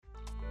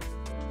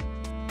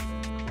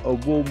a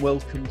warm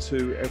welcome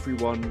to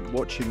everyone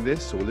watching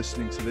this or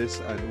listening to this,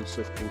 and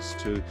also, of course,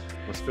 to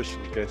my special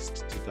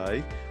guest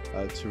today,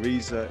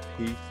 Teresa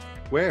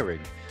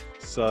Heath-Wareing.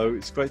 So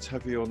it's great to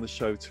have you on the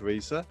show,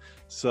 Teresa.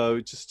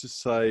 So just to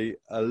say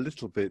a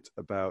little bit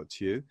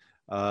about you,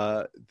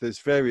 there's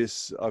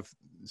various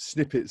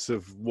snippets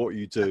of what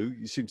you do.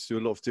 You seem to do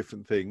a lot of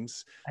different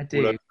things. I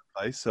do.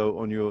 So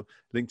on your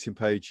LinkedIn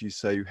page, you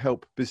say you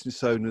help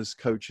business owners,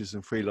 coaches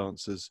and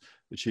freelancers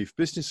achieve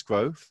business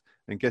growth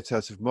and get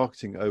out of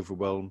marketing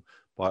overwhelm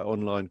by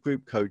online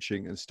group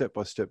coaching and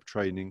step-by-step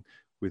training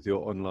with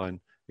your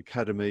online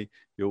academy.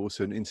 You're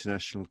also an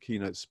international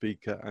keynote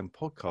speaker and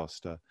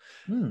podcaster.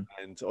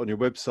 And on your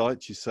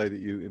website, you say that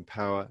you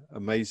empower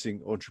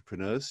amazing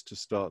entrepreneurs to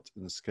start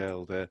and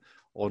scale their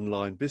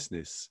online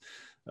businesses.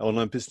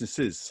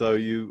 So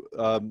you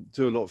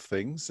do a lot of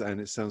things, and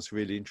it sounds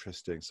really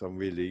interesting. So I'm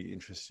really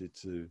interested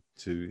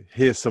to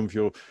hear some of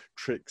your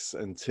tricks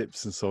and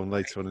tips and so on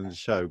later on in the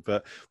show.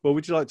 But well,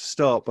 would you like to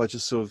start by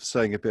just sort of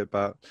saying a bit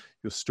about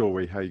your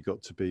story, how you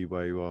got to be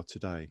where you are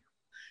today?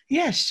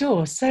 Yeah,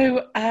 sure.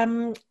 So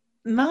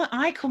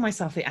I call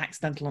myself the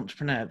accidental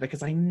entrepreneur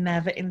because I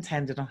never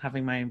intended on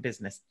having my own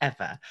business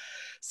ever.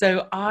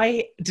 So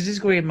I did a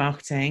degree in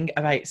marketing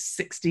about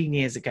 16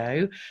 years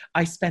ago.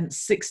 I spent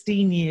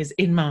 16 years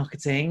in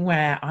marketing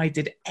where I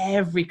did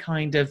every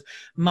kind of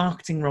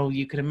marketing role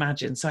you could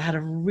imagine. So I had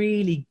a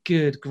really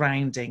good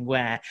grounding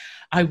where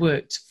I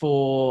worked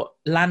for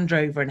Land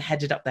Rover and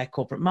headed up their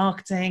corporate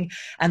marketing.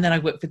 And then I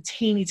worked for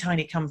teeny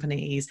tiny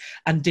companies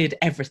and did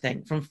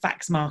everything from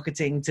fax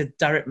marketing to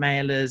direct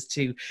mailers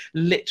to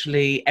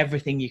literally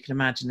everything you can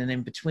imagine and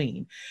in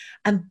between.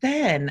 And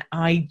then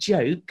I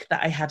joke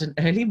that I had an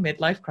early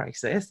midlife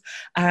crisis,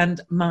 and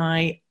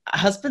my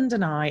husband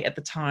and I at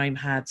the time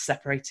had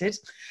separated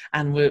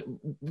and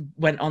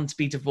went on to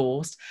be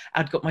divorced.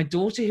 I'd got my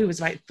daughter who was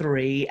about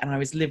 3, and I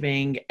was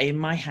living in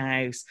my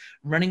house,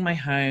 running my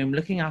home,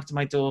 looking after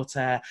my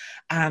daughter.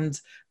 And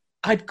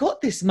I'd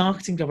got this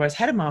marketing job. I was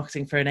head of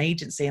marketing for an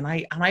agency, and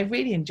I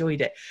really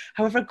enjoyed it.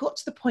 However, I got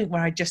to the point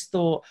where I just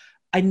thought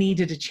I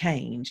needed a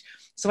change.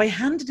 So I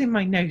handed in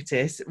my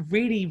notice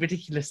really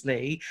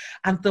ridiculously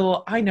and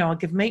thought, I know, I'll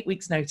give them 8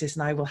 weeks notice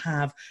and I will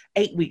have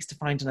 8 weeks to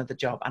find another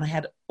job. And I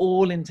had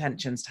all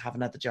intentions to have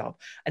another job.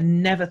 I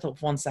never thought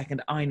for 1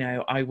 second, I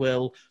know I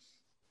will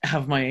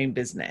have my own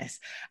business.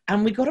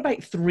 And we got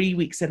about 3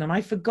 weeks in, and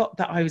I forgot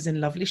that I was in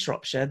lovely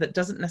Shropshire that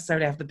doesn't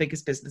necessarily have the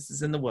biggest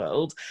businesses in the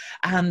world.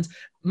 And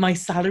my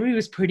salary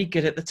was pretty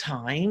good at the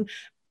time.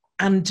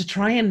 And to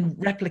try and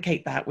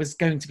replicate that was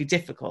going to be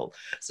difficult.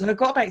 So I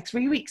got about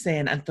 3 weeks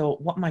in and thought,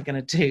 what am I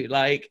going to do?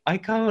 Like, I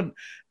can't,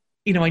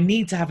 I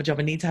need to have a job.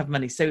 I need to have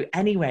money. So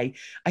anyway,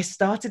 I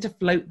started to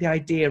float the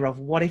idea of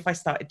what if I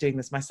started doing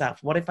this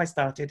myself? What if I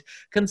started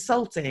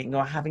consulting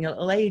or having a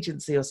little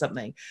agency or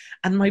something?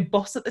 And my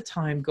boss at the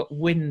time got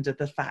wind of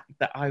the fact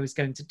that I was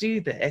going to do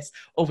this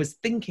or was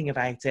thinking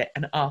about it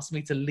and asked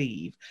me to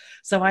leave.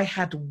 So I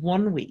had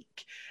 1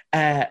 week.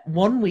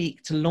 1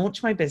 week to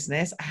launch my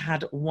business. I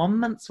had 1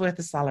 month's worth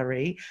of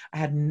salary. I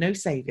had no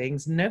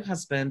savings, no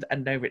husband,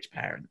 and no rich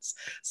parents.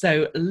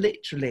 So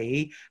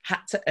literally had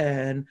to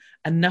earn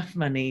enough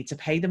money to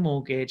pay the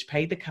mortgage,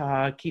 pay the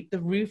car, keep the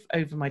roof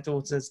over my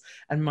daughters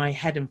and my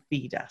head and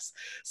feed us.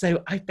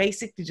 So I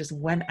basically just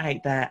went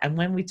out there. And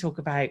when we talk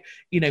about,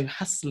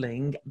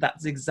 hustling,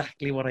 that's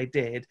exactly what I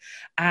did.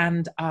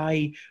 And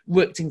I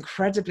worked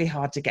incredibly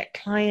hard to get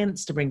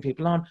clients, to bring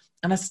people on.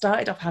 And I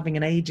started off having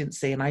an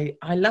agency, and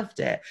I loved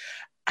it.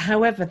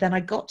 However, then I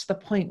got to the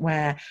point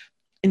where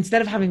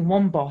instead of having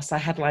one boss, I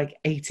had like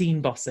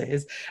 18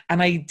 bosses, and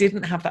I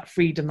didn't have that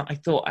freedom that I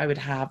thought I would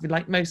have.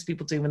 Like most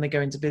people do when they go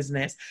into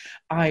business,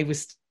 and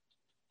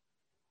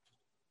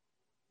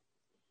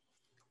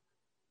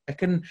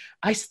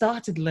I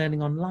started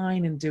learning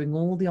online and doing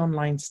all the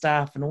online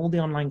stuff and all the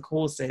online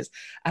courses.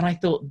 And I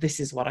thought, this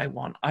is what I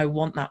want. I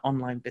want that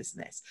online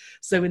business.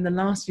 So in the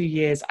last few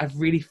years, I've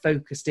really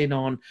focused in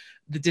on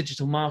the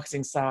digital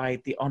marketing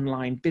side, the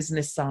online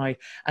business side,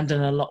 and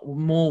done a lot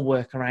more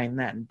work around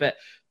then. But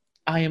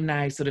I am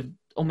now sort of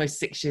almost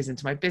 6 years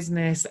into my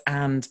business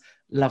and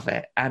love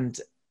it and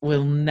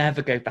will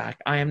never go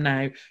back. I am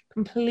now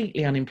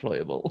completely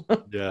unemployable.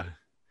 Yeah.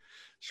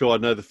 Sure, I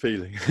know the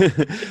feeling.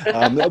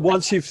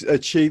 Once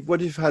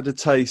you've had a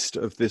taste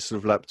of this sort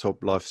of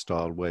laptop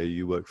lifestyle where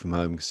you work from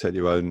home, set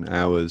your own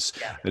hours,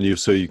 and you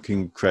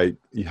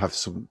have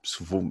some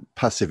sort of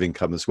passive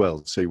income as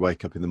well. So you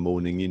wake up in the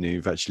morning,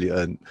 you've actually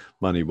earned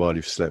money while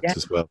you've slept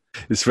as well.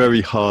 It's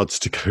very hard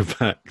to go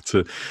back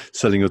to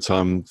selling your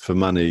time for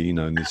money,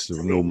 in these sort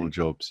of normal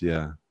jobs.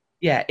 Yeah.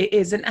 Yeah, it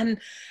is. And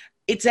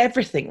it's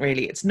everything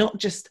really. It's not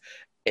just,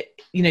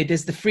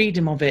 there's the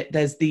freedom of it.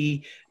 There's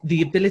the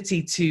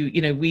ability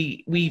to,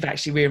 we've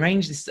actually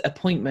rearranged this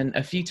appointment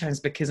a few times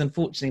because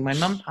unfortunately my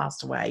mum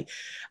passed away.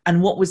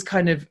 And what was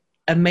kind of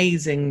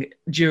amazing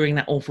during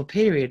that awful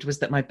period was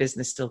that my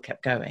business still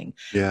kept going.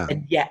 Yeah.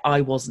 And yet I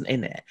wasn't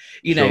in it.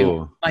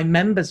 My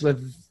members were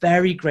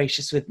very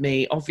gracious with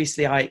me.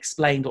 Obviously I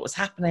explained what was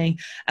happening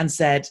and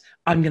said,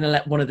 I'm going to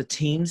let one of the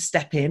teams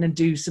step in and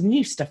do some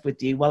new stuff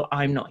with you while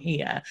I'm not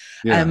here.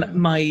 Yeah.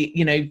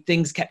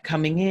 Things kept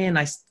coming in,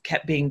 I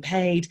kept being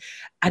paid,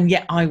 and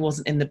yet I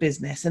wasn't in the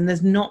business. And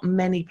there's not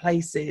many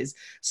places,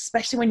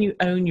 especially when you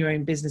own your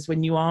own business,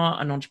 when you are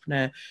an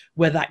entrepreneur,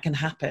 where that can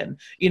happen.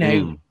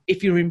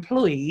 If you're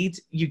employed,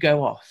 you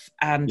go off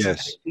and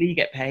Yes. you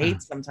get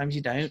paid. Sometimes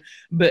you don't,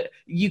 but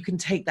you can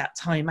take that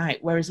time out.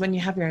 Whereas when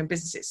you have your own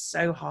business, it's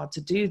so hard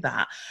to do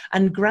that.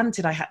 And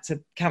granted, I had to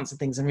cancel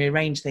things and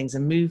rearrange things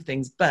and move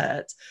things,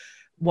 but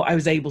what I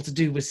was able to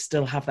do was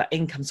still have that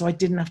income. So I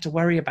didn't have to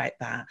worry about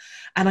that.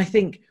 And I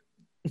think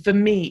for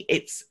me,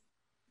 it's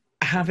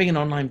having an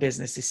online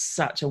business is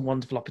such a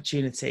wonderful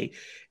opportunity.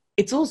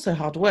 It's also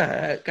hard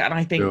work. And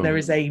I think there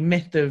is a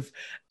myth of,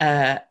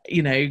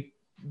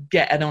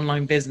 get an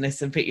online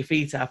business and put your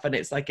feet up. And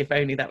it's like, if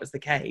only that was the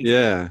case.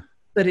 Yeah.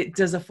 But it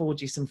does afford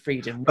you some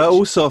freedom. But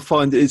also I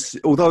find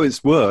although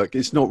it's work,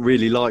 it's not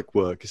really like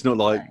work. It's not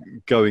like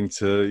going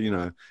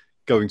to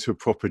a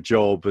proper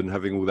job and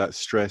having all that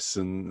stress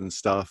and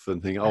stuff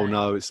and thinking, oh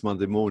no, it's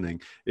Monday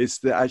morning.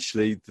 It's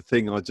actually the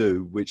thing I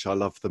do, which I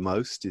love the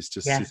most, is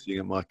just sitting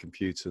at my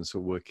computer and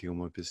sort of working on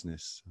my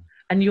business.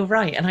 And you're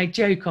right. And I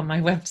joke on my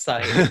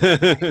website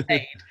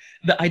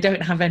that I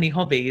don't have any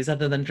hobbies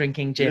other than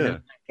drinking gin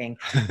and drinking.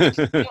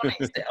 To be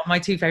honest, are my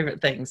two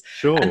favourite things.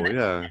 And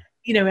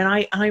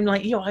I'm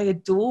like, I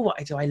adore what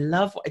I do. I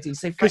love what I do.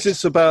 So because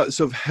it's about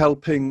sort of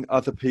helping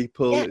other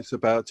people. Yeah. It's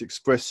about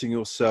expressing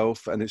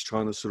yourself, and it's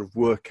trying to sort of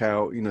work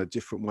out,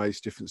 different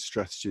ways, different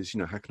strategies.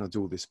 How can I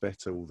do all this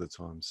better all the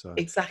time? So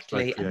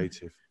exactly,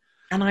 creative.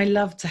 And I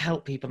love to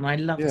help people, and I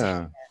love to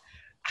hear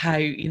how,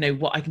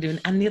 what I can do.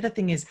 And the other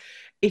thing is,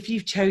 if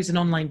you've chosen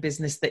an online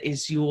business that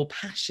is your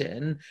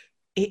passion,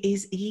 it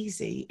is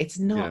easy. It's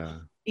not,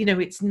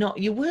 it's not,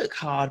 you work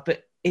hard,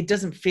 but it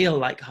doesn't feel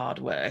like hard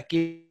work.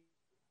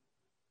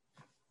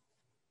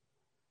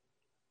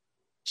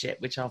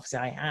 Which obviously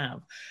I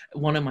have.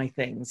 One of my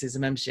things is a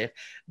membership.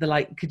 They're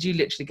like, could you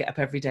literally get up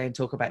every day and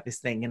talk about this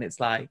thing? And it's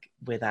like,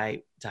 without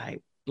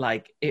doubt,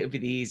 like it would be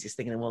the easiest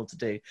thing in the world to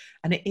do.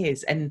 And it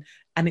is. And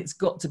it's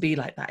got to be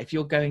like that. If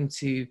you're going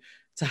to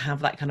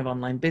have that kind of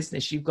online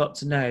business, you've got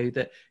to know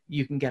that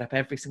you can get up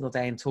every single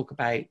day and talk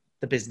about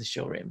the business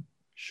you're in.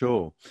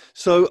 Sure.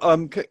 So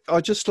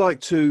I'd just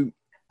like to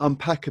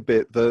unpack a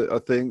bit. I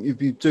think you've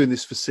been doing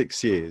this for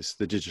 6 years,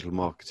 the digital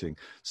marketing.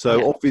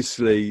 So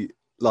obviously,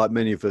 like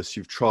many of us,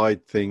 you've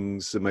tried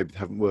things that maybe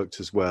haven't worked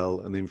as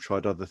well, and then you've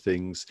tried other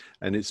things,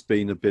 and it's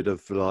been a bit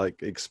of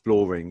like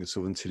exploring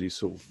sort of until you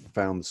sort of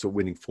found the sort of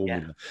winning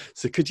formula. Yeah.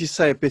 So could you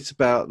say a bit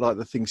about like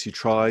the things you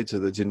tried or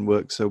that didn't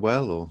work so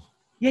well, or?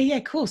 Yeah,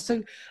 of course.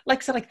 So like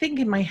I said, I think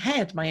in my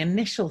head, my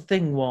initial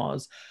thing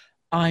was,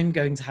 I'm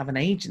going to have an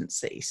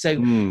agency. So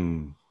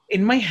in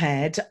my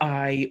head,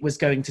 I was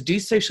going to do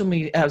social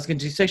media. I was going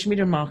to do social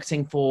media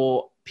marketing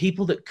for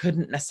people that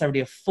couldn't necessarily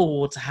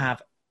afford to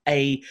have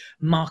a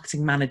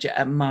marketing manager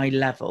at my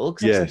level,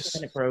 because I've been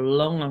doing it for a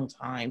long, long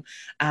time.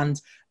 And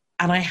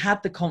I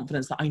had the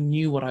confidence that I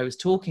knew what I was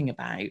talking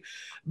about.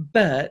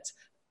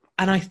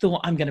 And I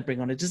thought, I'm going to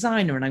bring on a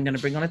designer, and I'm going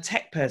to bring on a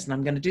tech person.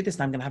 I'm going to do this,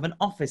 and I'm going to have an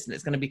office, and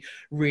it's going to be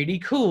really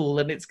cool,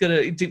 and it's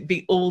going to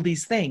be all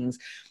these things.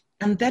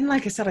 And then,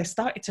 like I said, I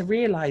started to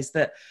realize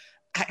that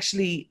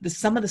actually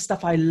some of the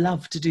stuff I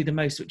love to do the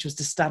most, which was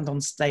to stand on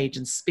stage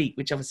and speak,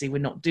 which obviously we're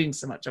not doing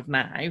so much of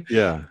now.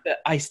 Yeah. But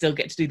I still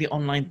get to do the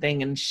online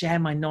thing and share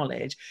my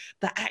knowledge.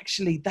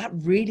 That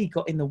really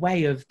got in the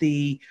way of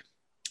the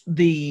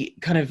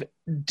kind of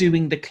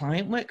doing the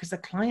client work, because the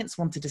clients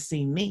wanted to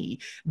see me.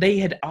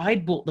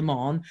 I'd brought them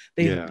on,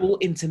 they had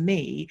bought into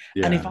me,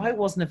 and if I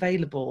wasn't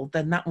available,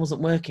 then that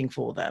wasn't working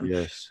for them.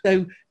 Yes.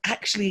 So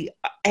actually,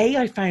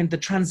 I found the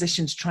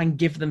transition to try and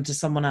give them to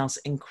someone else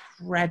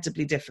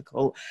incredibly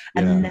difficult,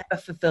 and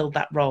never fulfilled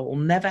that role,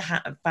 never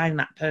found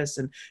that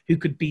person who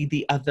could be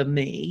the other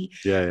me.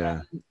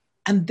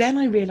 And then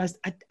I realized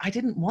I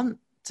didn't want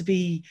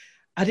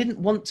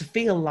to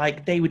feel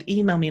like they would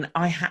email me and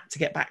I had to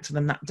get back to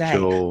them that day.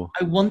 Sure.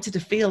 I wanted to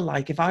feel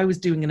like if I was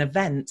doing an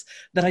event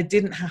that I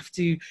didn't have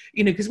to,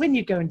 because when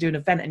you go and do an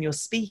event and you're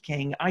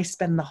speaking, I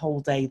spend the whole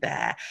day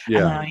there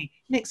and I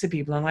mix with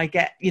people and I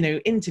get,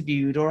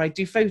 interviewed, or I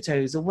do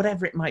photos or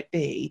whatever it might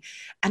be.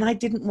 And I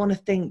didn't want to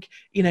think,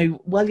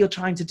 while you're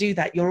trying to do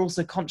that, you're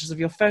also conscious of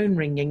your phone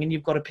ringing and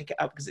you've got to pick it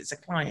up because it's a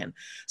client.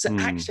 So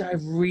actually, I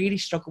really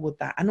struggled with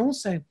that. And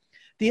also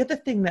the other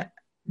thing that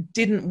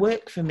didn't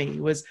work for me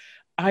was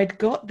I'd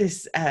got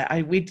this,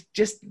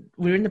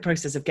 we're in the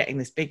process of getting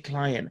this big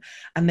client,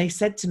 and they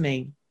said to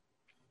me,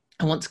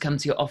 I want to come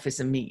to your office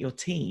and meet your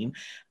team.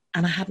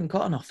 And I hadn't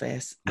got an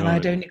office, and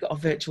I'd only got a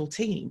virtual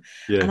team.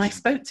 Yes. And I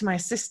spoke to my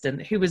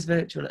assistant, who was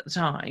virtual at the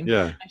time.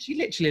 And she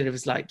literally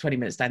lives like 20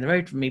 minutes down the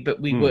road from me, but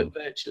we work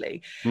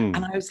virtually. And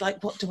I was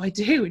like, what do I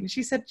do? And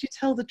she said, you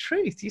tell the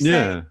truth. You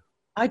say,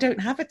 I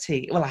don't have a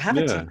team. Well, I have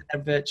a team,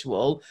 they're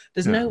virtual.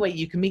 There's no way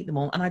you can meet them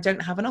all, and I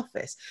don't have an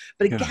office.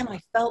 But again,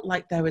 I felt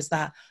like there was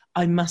that,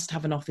 I must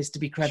have an office to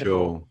be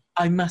credible. Sure.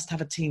 I must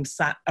have a team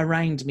sat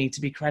around me to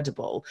be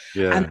credible.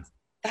 And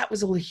that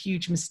was all a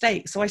huge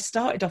mistake. So I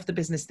started off the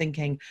business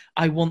thinking,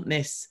 I want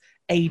this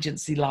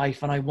agency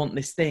life and I want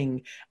this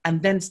thing,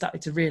 and then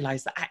started to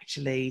realize that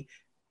actually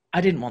I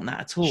didn't want that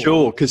at all.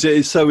 Sure, because it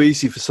is so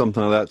easy for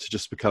something like that to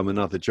just become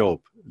another job,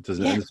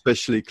 doesn't it? Yeah. And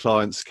especially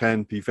clients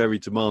can be very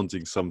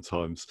demanding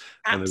sometimes,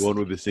 and they want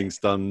all these things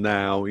done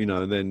now, you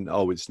know, and then,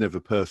 oh, it's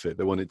never perfect.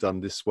 They want it done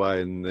this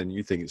way, and then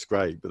you think it's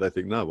great, but they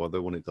think, no, well, they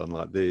want it done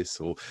like this,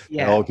 or they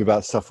argue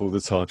about stuff all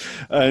the time.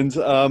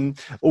 And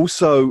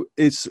also,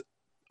 it's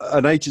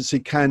an agency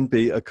can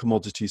be a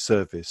commodity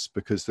service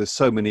because there's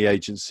so many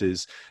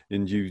agencies,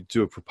 and you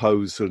do a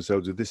proposal and say,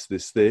 I'll do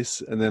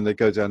this, and then they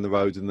go down the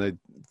road and they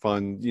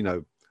find, you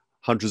know,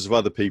 hundreds of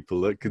other people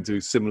that can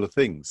do similar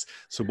things.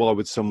 So why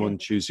would someone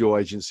choose your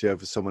agency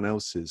over someone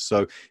else's?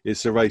 So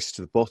it's a race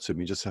to the bottom.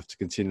 You just have to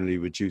continually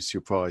reduce your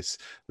price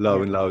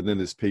lower and lower. And then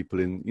there's people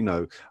in, you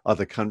know,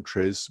 other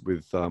countries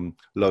with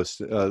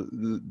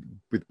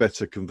with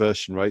better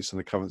conversion rates on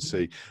the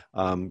currency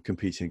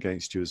competing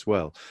against you as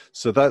well.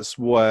 So that's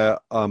where,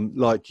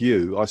 like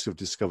you, I sort of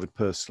discovered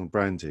personal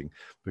branding,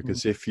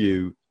 because if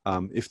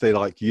they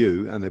like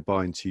you and they're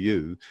buying to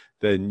you,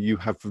 then you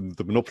have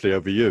the monopoly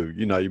over you.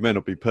 You know, you may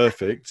not be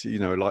perfect, you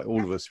know, like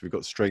all of us, we've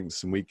got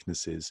strengths and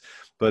weaknesses,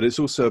 but it's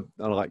also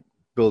like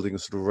building a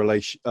sort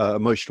of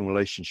emotional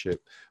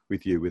relationship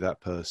with you, with that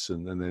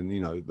person. And then,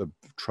 you know, the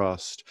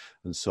trust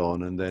and so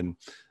on. And then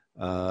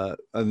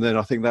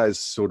I think that is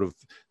sort of,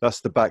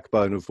 that's the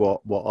backbone of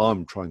what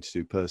I'm trying to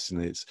do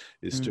personally.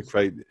 It's to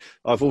create,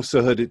 I've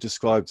also heard it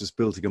described as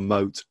building a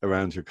moat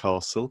around your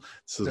castle to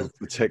sort of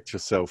protect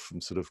yourself from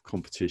sort of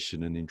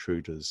competition and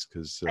intruders.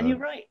 And you're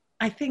right.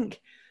 I think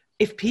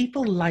if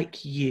people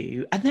like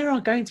you, and there are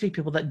going to be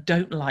people that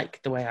don't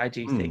like the way I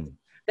do things.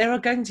 There are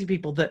going to be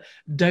people that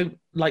don't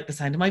like the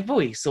sound of my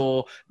voice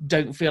or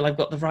don't feel I've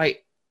got the right,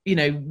 you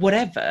know,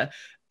 whatever.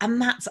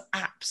 And that's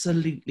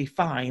absolutely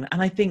fine.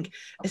 And I think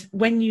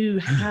when you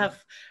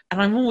have, and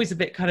I'm always a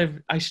bit kind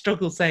of, I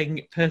struggle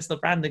saying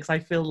personal branding because I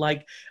feel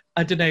like,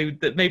 I don't know,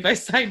 that maybe I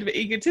sound a bit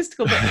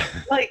egotistical, but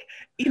like,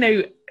 you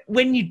know,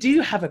 when you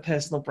do have a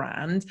personal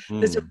brand,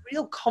 there's a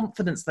real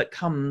confidence that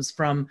comes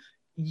from,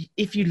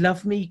 if you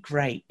love me,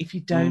 great. If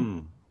you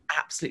don't,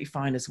 absolutely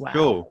fine as well.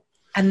 Sure.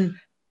 And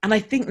I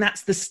think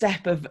that's the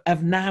step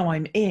of now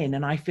I'm in,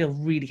 and I feel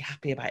really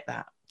happy about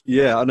that.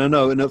 Yeah, and I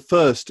know. And at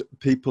first,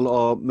 people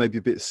are maybe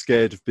a bit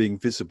scared of being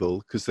visible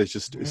because they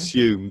just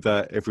assume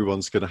that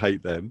everyone's going to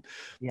hate them.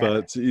 Yeah.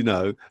 But, you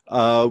know,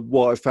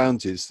 what I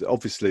found is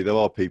obviously there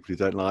are people who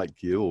don't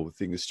like you or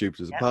think you're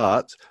stupid,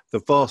 but the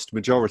vast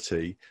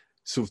majority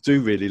sort of do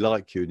really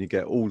like you, and you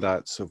get all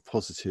that sort of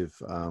positive,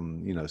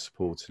 you know,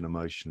 support and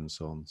emotion and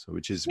so on. So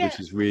which is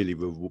really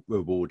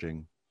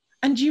rewarding.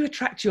 And you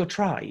attract your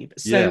tribe.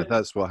 So yeah,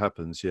 that's what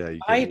happens. Yeah, you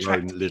get I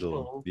attract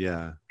little,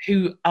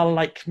 who are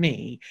like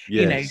me.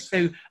 You know,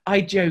 so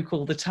I joke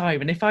all the time.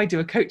 And if I do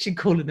a coaching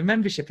call in the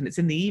membership and it's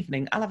in the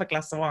evening, I'll have a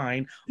glass of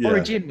wine or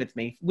a gin with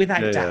me,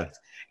 without doubt.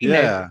 You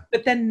know,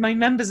 but then my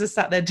members are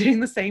sat there doing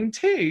the same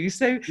too.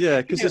 So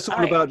because it's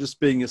all about just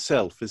being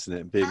yourself, isn't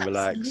it? And being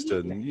relaxed,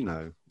 and you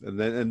know, and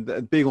then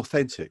and being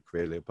authentic,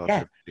 really, above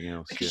everything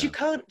else. Because you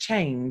can't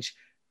change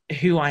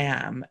who I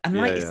am, and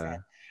like you said.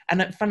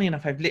 And funny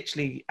enough, I've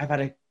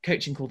had a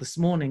coaching call this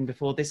morning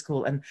before this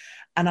call, and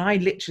I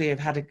literally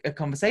have had a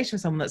conversation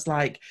with someone that's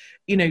like,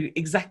 you know,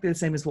 exactly the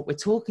same as what we're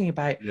talking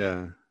about.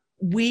 Yeah.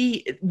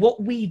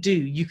 What we do,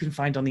 you can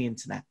find on the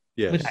internet.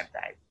 Yes. Without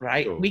doubt,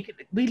 right? Sure.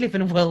 We live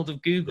in a world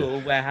of Google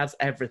where it has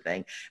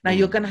everything. Now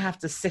you're going to have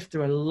to sift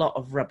through a lot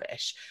of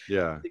rubbish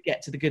to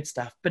get to the good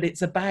stuff. But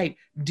it's about,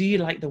 do you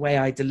like the way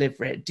I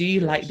deliver it? Do you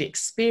like the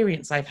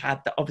experience I've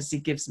had that obviously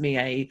gives me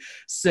a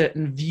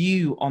certain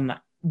view on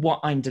that,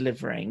 what I'm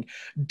delivering?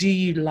 Do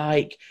you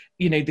like,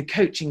 you know, the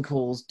coaching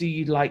calls? Do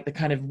you like the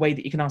kind of way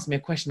that you can ask me a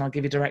question, I'll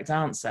give you a direct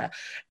answer?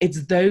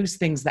 It's those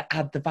things that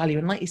add the value.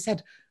 And like you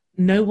said,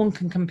 no one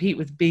can compete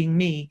with being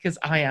me because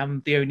I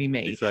am the only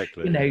me.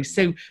 Exactly. You know,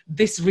 so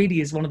this really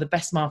is one of the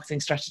best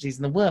marketing strategies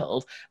in the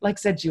world. Like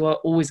I said, you are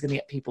always going to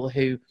get people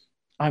who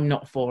I'm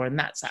not for, and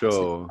that's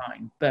absolutely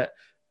fine. But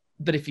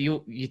if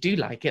you do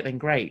like it, then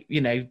great,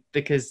 you know,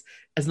 because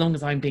as long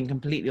as I'm being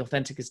completely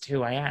authentic as to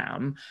who I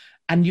am,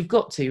 and you've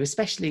got to,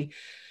 especially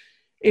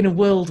in a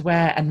world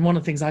where, and one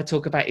of the things I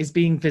talk about is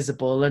being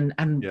visible, and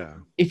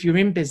if you're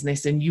in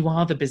business and you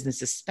are the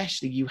business,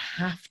 especially, you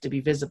have to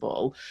be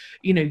visible,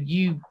 you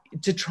know,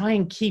 to try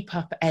and keep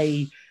up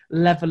a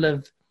level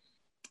of,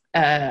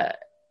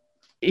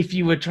 if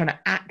you were trying to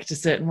act a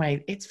certain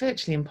way, it's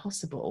virtually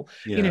impoimpossible.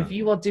 You know, if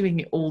you are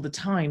doing it all the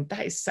time,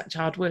 that is such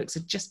hard work.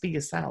 So just be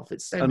yourself.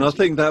 It's so And I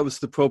think that was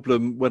the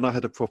problem when I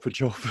had a proper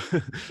job.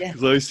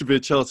 Because I used to be a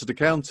chartered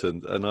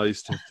accountant, and I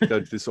used to have to go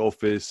to this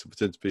office,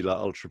 pretend to be like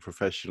ultra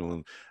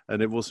professional,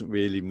 and it wasn't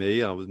really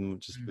me. I was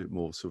just a bit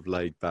more sort of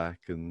laid back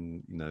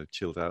and, you know,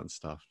 chilled out and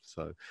stuff.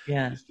 So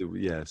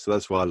so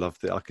that's why I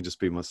loved it. I can just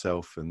be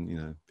myself, and, you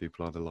know,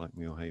 people either like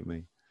me or hate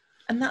me.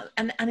 And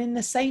in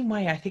the same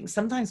way, I think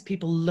sometimes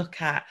people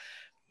look at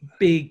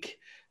big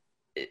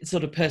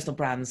sort of personal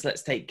brands.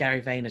 Let's take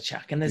Gary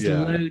Vaynerchuk, and there's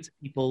loads of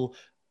people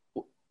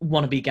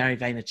want to be Gary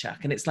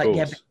Vaynerchuk, and it's like,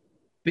 but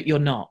but you're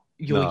not.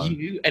 You're No.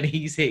 you and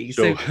he's he.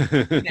 Sure. So,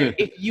 you know,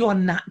 if you are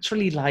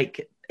naturally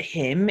like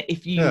him,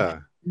 if you Yeah.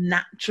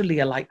 naturally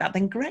are like that,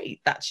 then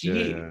great, that's Yeah.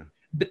 you. Yeah.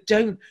 But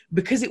don't,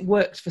 because it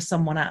worked for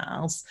someone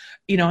else.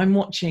 You know, I'm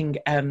watching,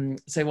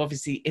 so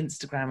obviously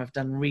Instagram have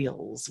done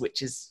Reels,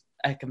 which is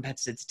a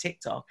competitor to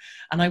TikTok.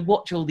 And I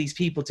watch all these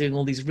people doing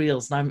all these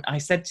Reels. And I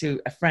said to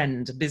a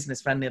friend, a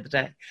business friend the other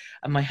day,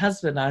 and my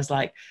husband, I was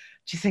like,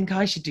 do you think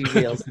I should do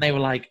Reels? And they were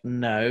like,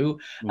 no.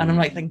 And I'm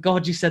like, thank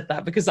God you said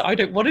that, because I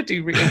don't want to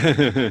do Reels. But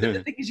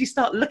the thing is, you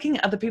start looking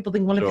at other people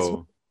thinking, well, if it's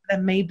Sure.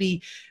 then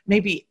maybe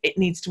it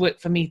needs to work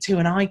for me too,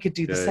 and I could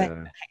do the same.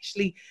 Yeah.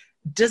 Actually,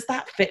 does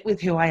that fit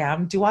with who I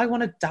am? Do I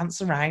want to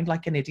dance around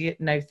like an idiot?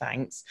 No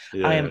thanks.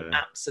 Yeah. I am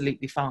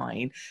absolutely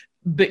fine.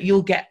 But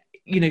you'll get,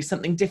 you know,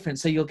 something different.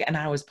 So you'll get an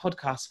hour's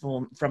podcast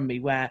from me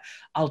where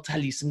I'll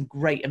tell you some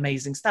great,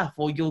 amazing stuff,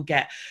 or you'll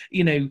get,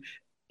 you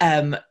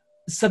know,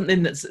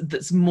 something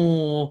that's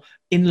more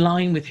in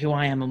line with who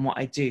I am and what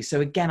I do.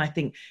 So again, I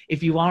think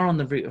if you are on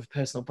the route of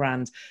personal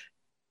brand,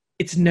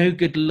 it's no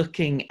good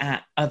looking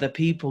at other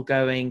people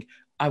going,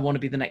 I want to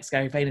be the next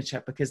Gary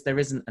Vaynerchuk, because there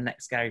isn't a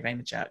next Gary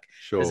Vaynerchuk.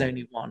 Sure. There's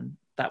only one.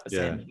 That was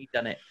him. He'd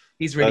done it.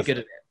 He's really good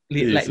at it.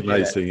 He's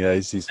amazing. Yeah,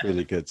 he's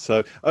really good.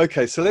 So,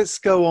 okay, so let's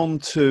go on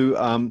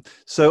to,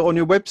 so on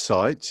your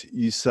website,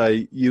 you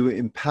say you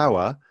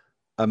empower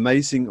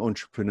amazing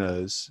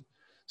entrepreneurs.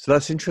 So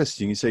that's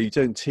interesting. You say you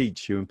don't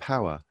teach, you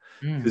empower.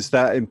 Because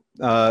that,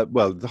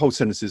 well, the whole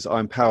sentence is, I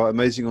empower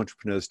amazing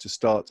entrepreneurs to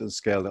start and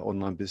scale their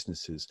online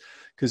businesses.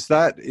 Because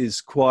that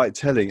is quite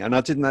telling. And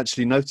I didn't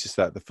actually notice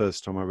that the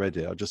first time I read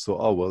it. I just thought,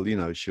 oh, well, you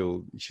know,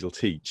 she'll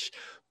teach.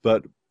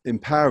 But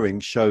empowering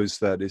shows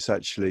that it's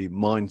actually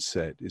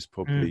mindset is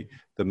probably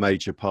the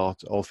major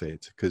part of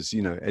it. Because,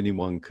 you know,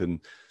 anyone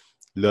can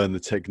learn the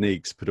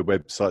techniques, put a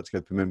website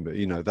together. Remember,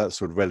 you know, that's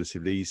sort of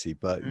relatively easy,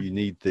 but you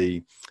need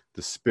the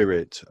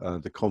spirit,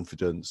 the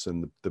confidence,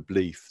 and the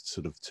belief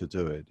sort of to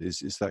do it.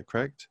 Is that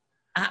correct?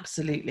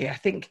 Absolutely. I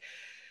think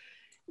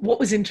what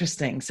was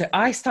interesting, so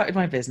I started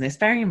my business,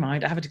 bearing in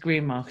mind I have a degree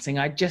in marketing.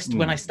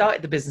 When I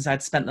started the business,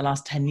 I'd spent the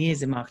last 10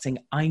 years in marketing.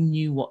 I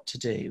knew what to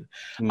do.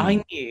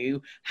 I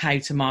knew how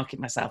to market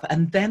myself.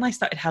 And then I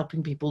started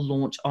helping people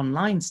launch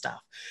online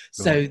stuff.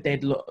 So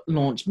they'd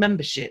launch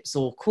memberships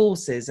or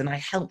courses, and I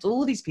helped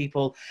all these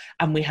people,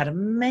 and we had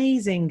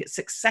amazing,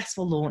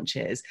 successful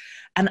launches.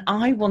 And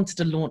I wanted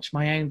to launch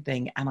my own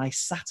thing, and I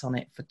sat on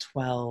it for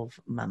 12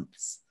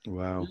 months.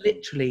 Wow.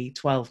 Literally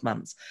 12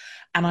 months.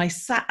 And I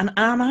sat and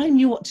I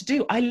knew what to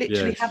do. I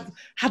literally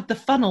had the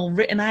funnel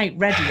written out,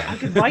 ready. I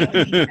could write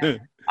the email.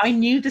 I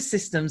knew the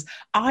systems.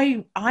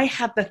 I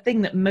had the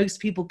thing that most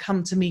people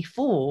come to me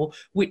for,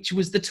 which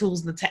was the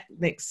tools and the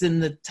techniques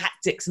and the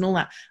tactics and all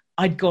that.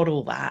 I'd got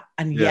all that,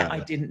 and yet I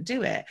didn't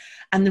do it.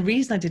 And the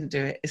reason I didn't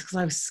do it is because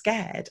I was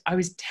scared. I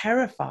was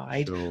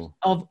terrified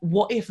of,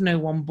 what if no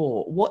one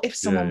bought? What if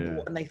someone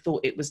bought and they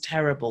thought it was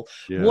terrible?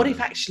 What if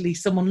actually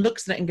someone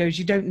looks at it and goes,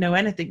 you don't know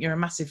anything, you're a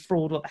massive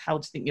fraud, what the hell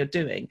do you think you're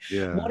doing?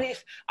 What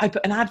if I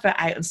put an advert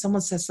out and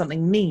someone says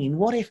something mean?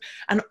 What if,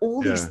 and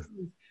all these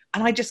things.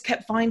 And I just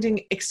kept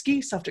finding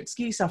excuse after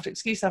excuse after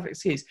excuse after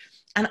excuse.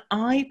 And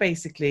I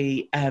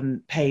basically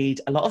paid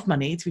a lot of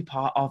money to be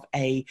part of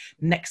a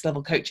next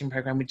level coaching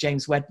program with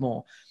James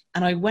Wedmore.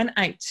 And I went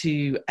out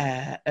to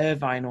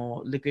Irvine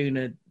or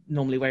Laguna,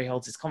 normally where he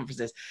holds his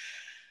conferences.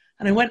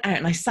 And I went out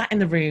and I sat in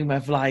the room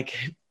of like,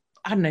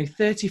 I don't know,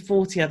 30,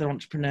 40 other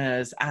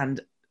entrepreneurs,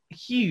 and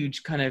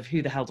huge kind of,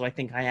 who the hell do I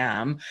think I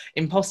am?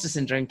 Imposter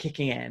syndrome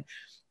kicking in.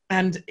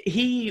 And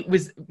it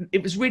was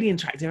really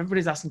interactive.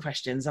 Everybody's asking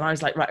questions. And I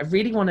was like, right, I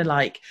really want to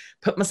like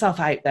put myself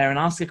out there and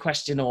ask a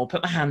question or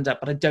put my hand up,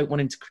 but I don't want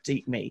him to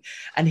critique me.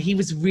 And he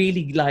was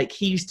really like,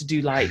 he used to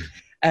do like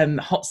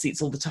hot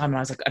seats all the time. And I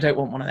was like, I don't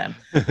want one of them.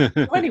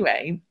 So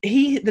anyway,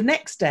 the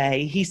next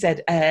day he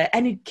said,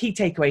 any key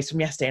takeaways from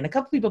yesterday? And a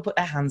couple of people put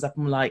their hands up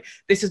and were like,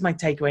 this is my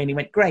takeaway. And he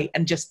went, great.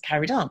 And just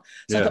carried on.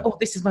 So I thought, oh,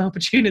 this is my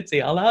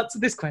opportunity. I'll answer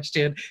this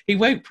question. He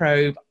won't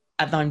probe.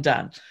 And I'm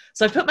done.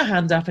 So I put my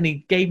hand up and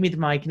he gave me the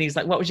mic and he was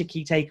like, what was your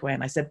key takeaway?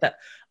 And I said that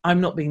I'm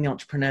not being the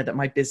entrepreneur that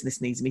my business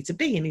needs me to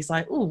be. And he's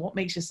like, oh, what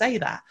makes you say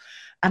that?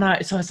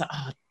 And so I was like,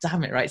 oh,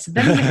 damn it, right? So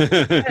then we have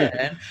to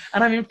turn,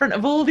 and I'm in front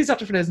of all these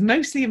entrepreneurs,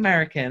 mostly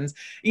Americans,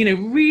 you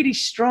know, really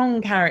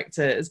strong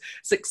characters,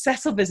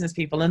 successful business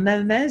people. And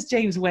then there's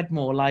James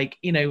Wedmore, like,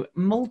 you know,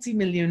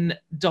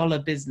 multi-million-dollar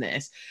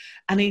business.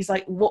 And he's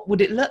like, what would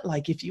it look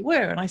like if you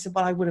were? And I said,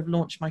 well, I would have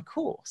launched my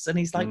course. And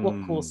he's like,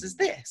 what course is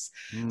this?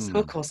 So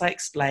of course I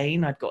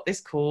explain, I've got this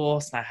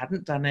course and I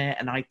hadn't done it.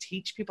 And I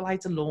teach people how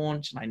to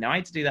launch and I know how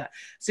to do that.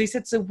 So he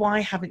said, so why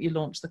haven't you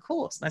launched the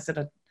course? And I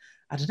said,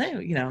 I don't know,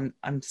 you know,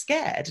 I'm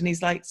scared. And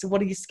he's like, so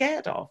what are you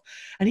scared of?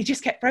 And he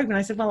just kept probing.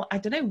 I said, well, I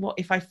don't know, what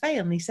if I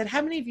fail? And he said,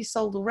 how many have you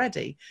sold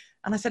already?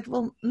 And I said,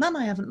 well, none,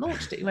 I haven't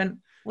launched it. He went,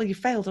 well, you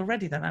failed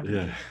already then, haven't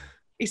you?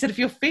 He said, if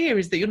your fear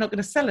is that you're not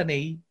going to sell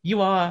any,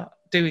 you are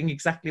doing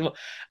exactly what.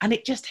 And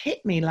it just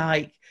hit me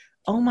like,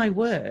 oh my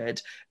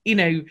word, you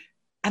know.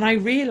 And I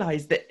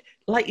realized that,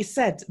 like you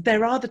said,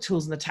 there are the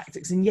tools and the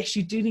tactics, and yes,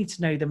 you do need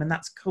to know them, and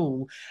that's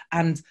cool.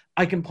 And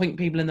I can point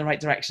people in the right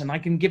direction. I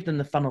can give them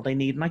the funnel they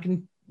need, and I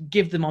can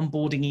give them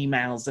onboarding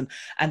emails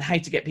and how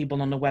to get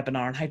people on a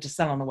webinar and how to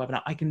sell on a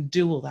webinar. I can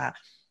do all that.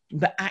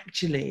 But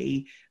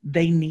actually,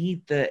 they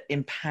need the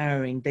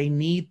empowering, they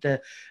need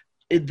the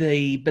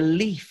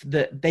belief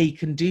that they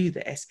can do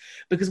this.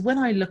 Because when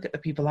I look at the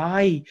people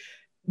I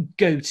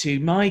go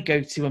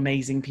to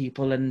amazing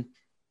people, and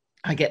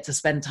I get to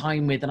spend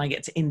time with and I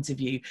get to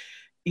interview,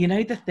 you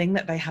know, the thing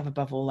that they have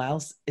above all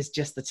else is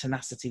just the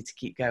tenacity to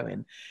keep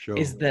going. Sure.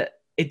 Is that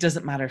it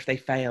doesn't matter if they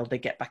fail, they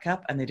get back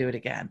up and they do it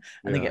again,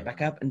 and they get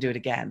back up and do it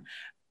again.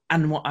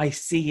 And what I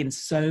see in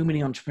so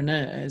many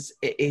entrepreneurs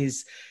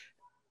is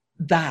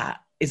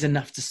that is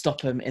enough to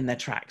stop them in their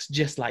tracks,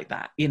 just like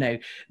that. You know,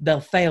 they'll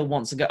fail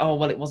once and go, oh,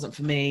 well, it wasn't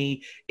for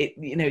me. It,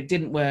 you know, it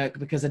didn't work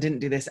because I didn't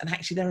do this. And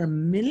actually, there are a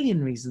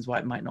million reasons why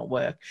it might not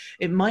work.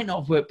 It might not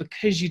have worked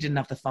because you didn't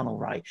have the funnel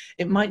right.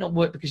 It might not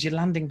work because your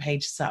landing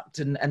page sucked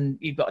and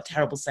you've got a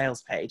terrible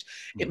sales page.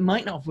 It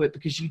might not have worked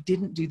because you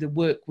didn't do the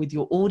work with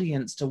your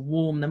audience to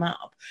warm them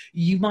up.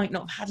 You might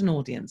not have had an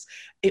audience.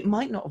 It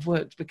might not have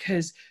worked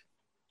because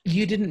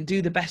you didn't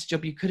do the best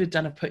job you could have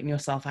done of putting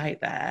yourself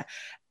out there.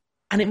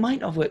 And it might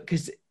not work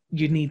because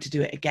you need to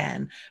do it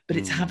again, but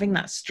it's having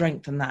that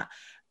strength and that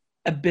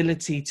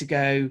ability to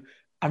go,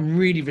 I'm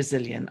really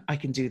resilient. I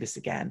can do this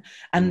again.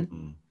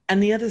 And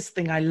and the other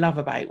thing I love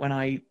about when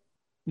I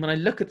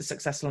look at the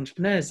successful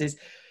entrepreneurs is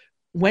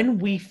when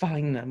we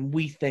find them,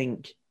 we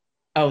think,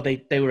 oh,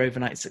 they were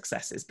overnight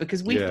successes,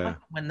 because we find them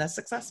when they're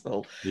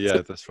successful. Yeah,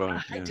 so that's right.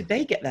 How did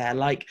they get there?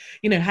 Like,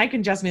 you know, how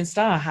can Jasmine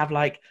Star have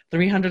like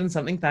 300 and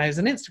something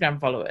thousand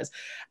Instagram followers?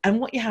 And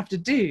what you have to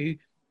do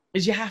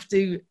is you have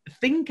to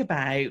think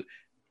about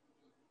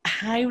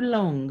how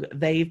long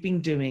they've been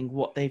doing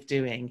what they're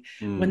doing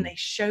when they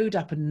showed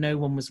up and no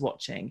one was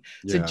watching.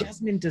 So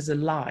Jasmine does a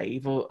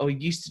live or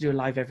used to do a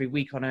live every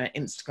week on her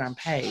Instagram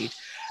page.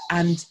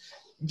 And,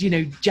 you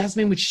know,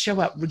 Jasmine would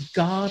show up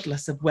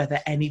regardless of whether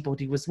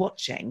anybody was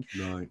watching.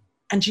 Right.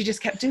 And she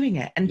just kept doing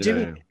it and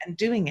doing it and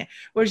doing it.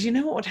 Whereas, you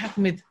know what would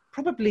happen with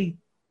probably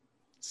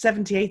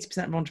 70,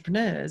 80% of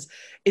entrepreneurs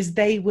is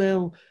they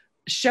will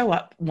show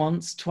up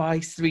once,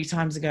 twice, 3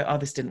 times and go, oh,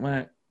 this didn't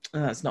work.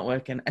 Oh, it's not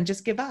working, and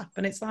just give up.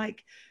 And it's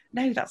like,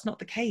 no, that's not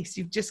the case.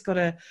 You've just got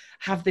to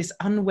have this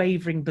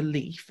unwavering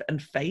belief and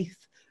faith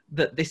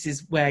that this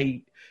is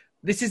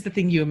the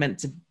thing you're meant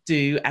to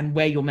do and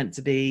where you're meant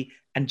to be,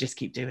 and just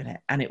keep doing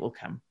it and it will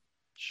come.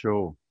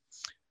 Sure.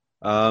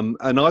 And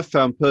I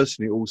found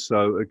personally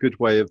also a good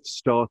way of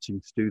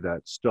starting to do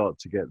that, start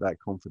to get that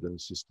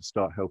confidence, is to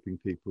start helping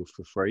people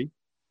for free.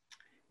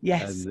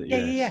 Yes.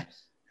 Yeah.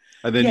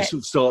 And then you sort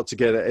of start to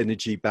get that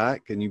energy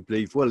back, and you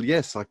believe, well,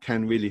 yes, I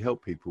can really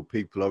help people.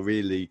 People are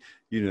really,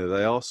 you know,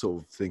 they are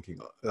sort of thinking,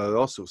 they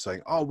are sort of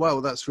saying, oh, well,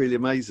 that's really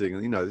amazing.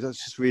 And, you know,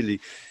 that's just really,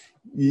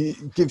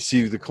 it gives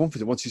you the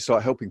confidence. Once you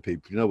start helping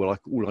people, you know, well,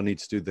 all I need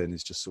to do then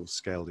is just sort of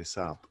scale this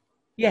up.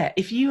 Yeah.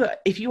 If you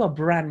are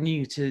brand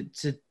new to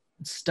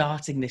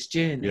starting this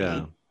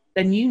journey,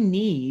 then you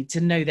need to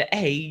know that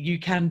you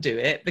can do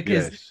it,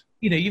 because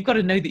you know, you've got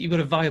to know that you've got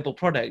a viable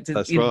product.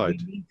 That's right.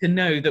 You need to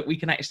know that we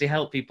can actually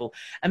help people.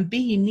 And B,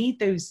 you need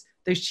those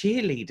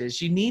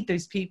cheerleaders. You need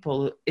those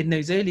people in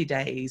those early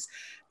days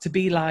to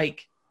be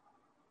like,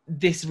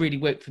 this really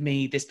worked for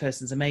me. This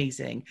person's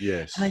amazing.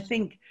 Yes. And I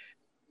think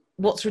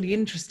what's really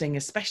interesting,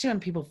 especially when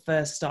people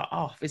first start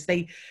off, is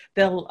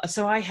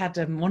so I had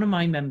one of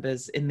my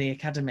members in the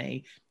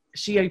academy,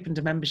 she opened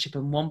a membership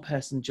and one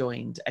person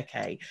joined.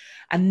 Okay.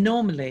 And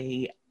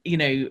normally, you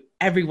know,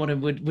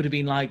 everyone would have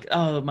been like,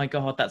 oh my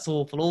God, that's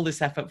awful. All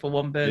this effort for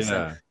one person.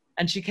 Yeah.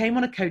 And she came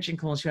on a coaching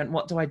call and she went,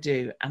 what do I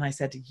do? And I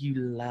said, you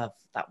love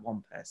that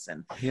one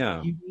person.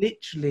 Yeah. You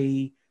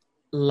literally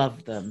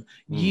love them.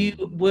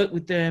 You work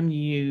with them.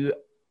 You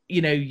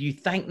know, you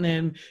thank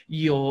them,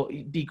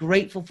 be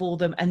grateful for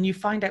them. And you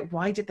find out,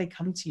 why did they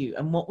come to you?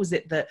 And what was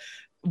it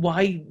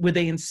why were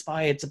they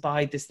inspired to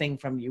buy this thing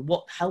from you?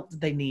 What help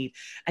did they need?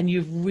 And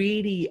you've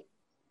really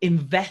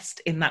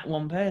invest in that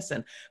one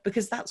person,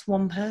 because that's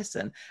one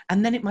person,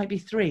 and then it might be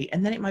 3,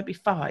 and then it might be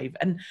 5,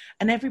 and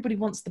everybody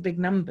wants the big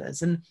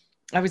numbers. And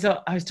I was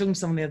talking to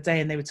someone the other day,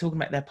 and they were talking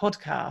about their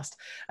podcast,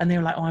 and they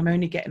were like, oh, I'm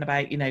only getting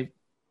about, you know,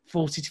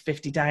 40 to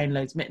 50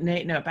 downloads,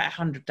 no, about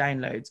 100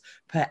 downloads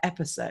per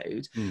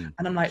episode. And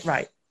I'm like,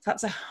 right,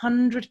 that's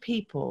 100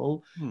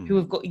 people who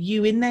have got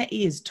you in their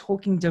ears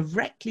talking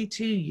directly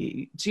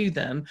to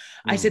them.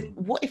 I said,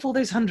 what if all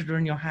those 100 are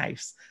in your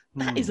house?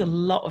 That is a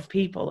lot of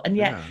people. And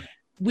yet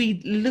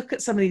we look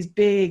at some of these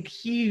big,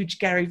 huge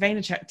Gary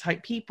Vaynerchuk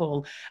type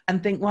people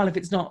and think, well, if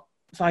it's not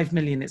 5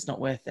 million, it's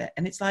not worth it.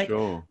 And it's like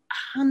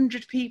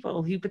 100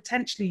 people who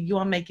potentially you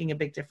are making a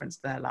big difference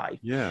to their life.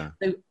 Yeah.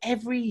 So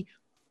every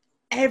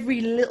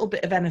little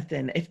bit of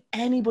anything, if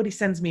anybody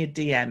sends me a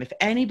DM, if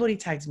anybody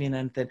tags me in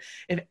anything,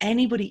 if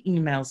anybody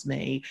emails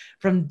me,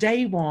 from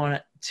day one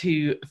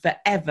to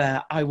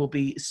forever, I will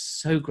be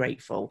so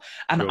grateful.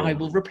 And I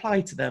will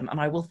reply to them, and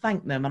I will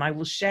thank them, and I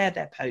will share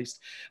their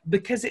post,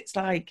 because it's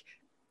like,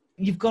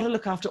 you've got to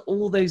look after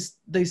all those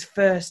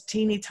first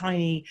teeny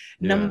tiny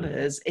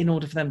numbers in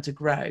order for them to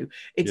grow.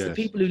 It's the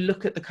people who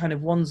look at the kind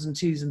of 1s and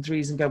 2s and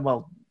 3s and go,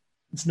 well,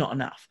 it's not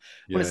enough.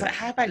 Well, it's like,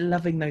 how about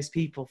loving those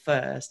people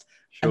first,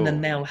 and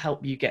then they'll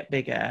help you get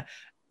bigger.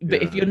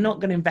 But if you're not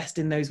going to invest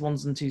in those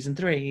 1s and 2s and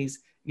 3s,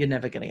 you're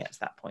never going to get to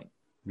that point.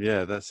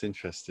 Yeah, that's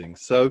interesting.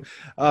 So,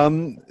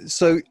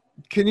 so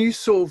can you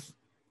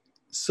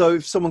so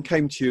if someone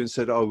came to you and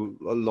said, oh,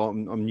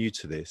 I'm new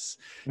to this,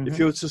 if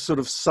you were to sort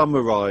of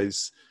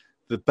summarize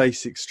the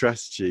basic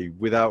strategy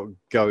without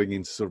going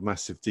into sort of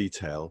massive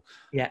detail,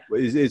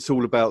 it's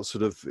all about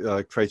sort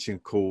of creating a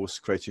course,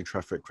 creating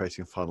traffic,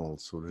 creating a funnel,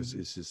 sort of.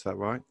 Is that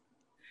right?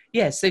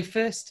 Yeah. So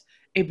first,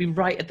 it'd be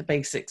right at the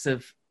basics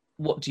of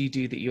what do you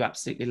do that you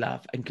absolutely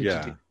love, and could you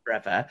do it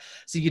forever?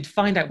 So you'd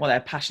find out what their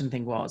passion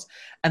thing was.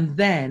 And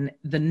then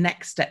the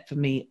next step for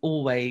me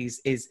always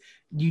is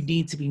you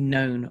need to be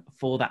known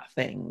for that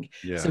thing.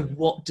 So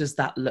what does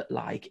that look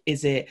like?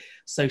 Is it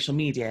social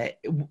media?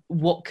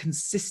 What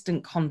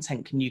consistent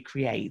content can you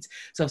create?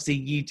 So obviously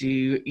you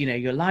do, you know,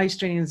 your live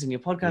streams and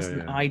your podcast,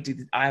 and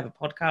I have a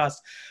podcast.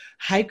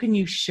 How can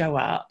you show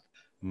up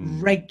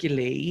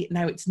regularly?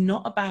 Now, it's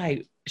not about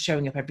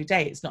showing up every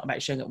day. It's not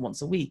about showing up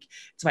once a week.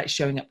 It's about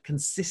showing up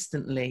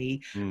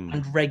consistently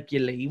and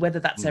regularly.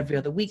 Whether that's every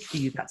other week for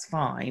you, that's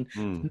fine.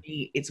 For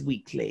me, it's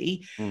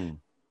weekly.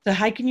 So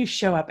how can you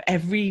show up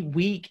every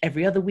week,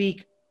 every other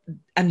week,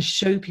 and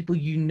show people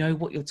you know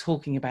what you're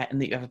talking about and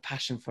that you have a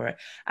passion for it?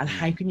 And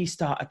how can you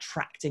start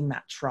attracting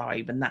that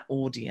tribe and that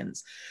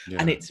audience?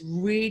 And it's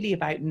really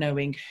about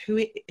knowing who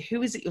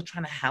is it you're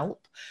trying to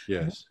help.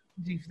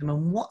 Do for them,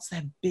 and what's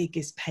their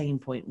biggest pain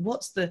point?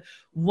 What's the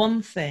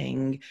one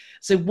thing?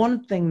 So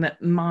one thing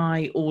that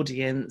my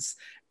audience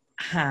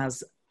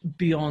has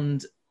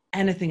beyond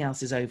anything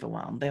else is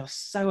overwhelmed. They are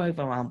so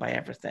overwhelmed by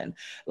everything.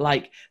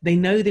 Like, they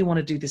know they want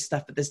to do this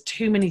stuff, but there's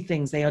too many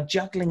things. They are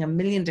juggling a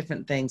million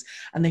different things,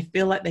 and they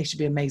feel like they should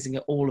be amazing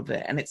at all of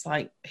it. And it's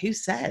like, who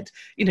said?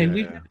 You know,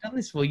 we've never done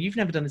this before. You've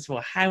never done this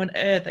before. How on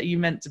earth are you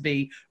meant to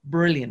be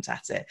brilliant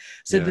at it?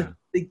 So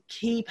the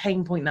key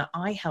pain point that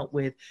I help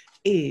with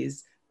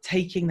is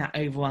taking that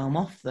overwhelm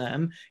off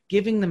them,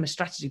 giving them a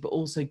strategy, but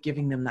also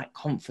giving them that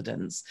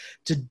confidence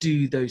to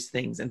do those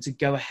things and to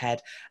go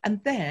ahead.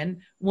 And then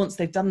once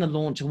they've done the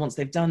launch, and once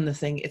they've done the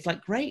thing, it's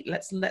like, great,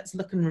 let's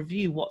look and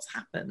review what's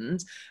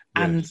happened,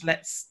 and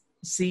let's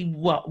see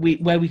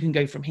where we can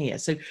go from here.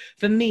 So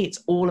for me,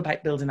 it's all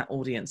about building that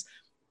audience.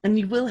 And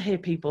you will hear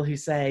people who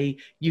say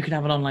you can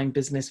have an online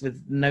business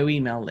with no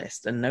email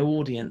list and no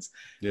audience.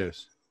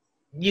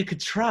 You could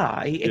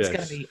try. It's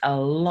going to be a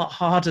lot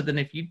harder than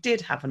if you did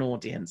have an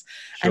audience.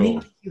 And even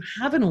if you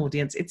have an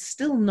audience, it's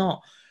still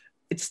not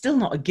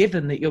a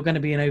given that you're going to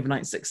be an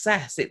overnight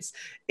success.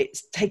 It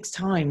takes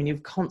time, and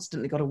you've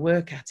constantly got to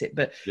work at it.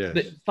 But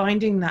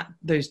finding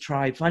those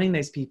tribe, finding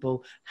those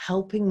people,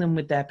 helping them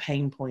with their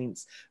pain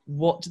points.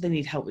 What do they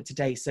need help with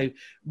today? So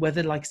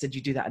whether, like I said,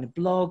 you do that in a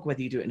blog,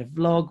 whether you do it in a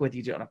vlog, whether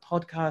you do it on a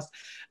podcast,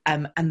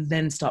 and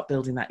then start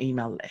building that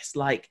email list.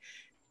 Like,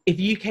 if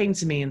you came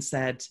to me and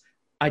said,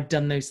 I'd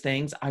done those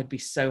things, I'd be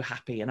so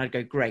happy, and I'd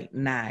go, great,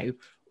 now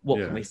what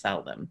can we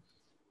sell them?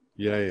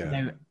 You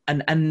know,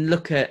 and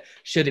look at,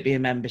 should it be a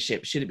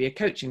membership? Should it be a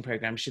coaching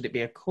program? Should it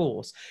be a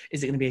course?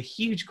 Is it going to be a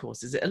huge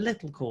course? Is it a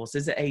little course?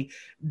 Is it a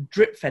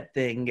drip fed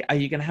thing? Are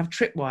you going to have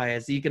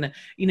tripwires? Are you going to,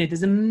 you know,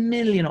 there's a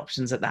million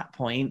options at that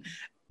point,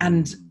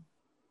 and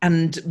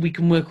we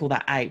can work all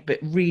that out. But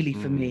really,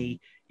 for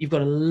me, you've got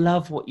to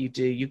love what you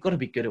do. You've got to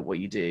be good at what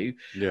you do.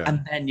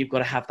 And then you've got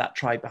to have that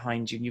tribe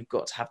behind you, and you've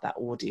got to have that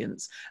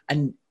audience.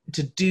 And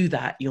to do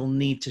that, you'll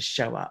need to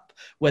show up,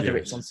 whether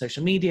it's on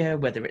social media,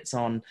 whether it's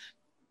on,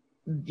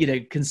 you know,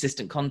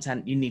 consistent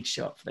content. You need to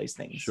show up for those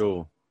things.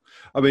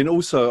 I mean,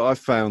 also I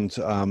found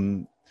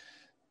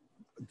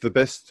the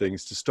best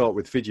things to start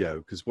with video,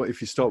 because what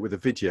if you start with a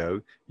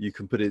video, you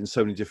can put it in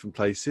so many different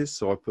places.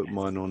 So I put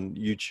mine on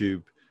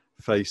YouTube,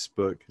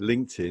 Facebook,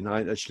 LinkedIn.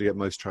 I actually get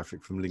most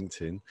traffic from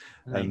LinkedIn.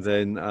 And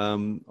then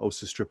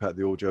also strip out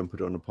the audio and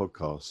put it on a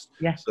podcast.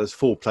 So there's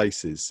 4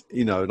 places,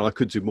 you know, and I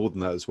could do more than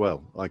that as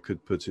well. I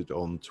could put it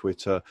on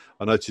Twitter.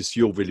 I noticed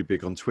you're really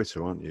big on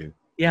Twitter, aren't you?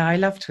 Yeah, I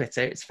love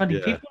Twitter. It's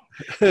funny.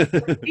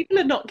 People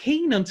are not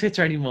keen on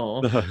Twitter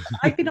anymore.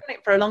 I've been on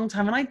it for a long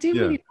time, and I do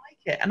really like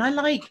it. And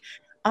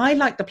I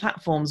like the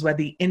platforms where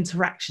the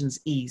interaction's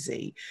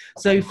easy.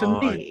 So for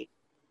me,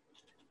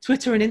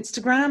 Twitter and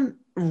Instagram,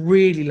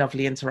 really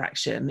lovely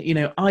interaction. You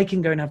know, I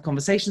can go and have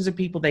conversations with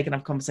people, they can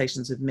have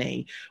conversations with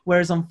me.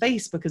 Whereas on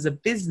Facebook, as a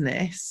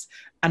business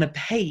and a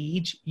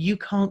page, you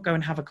can't go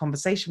and have a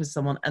conversation with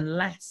someone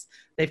unless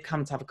they've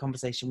come to have a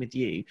conversation with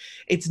you.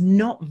 It's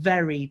not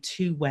very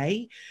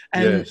two-way.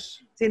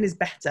 LinkedIn is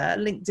better.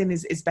 LinkedIn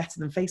is better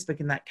than Facebook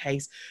in that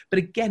case. But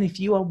again, if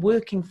you are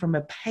working from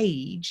a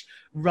page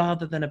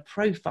rather than a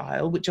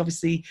profile, which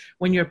obviously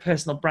when you're a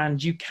personal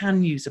brand, you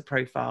can use a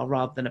profile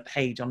rather than a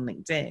page on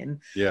LinkedIn.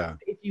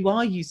 If you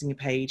are using a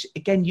page,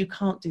 again, you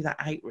can't do that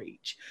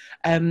outreach.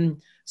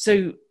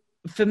 So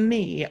for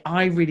me,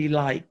 I really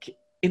like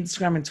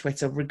Instagram and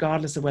Twitter,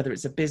 regardless of whether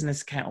it's a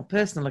business account or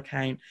personal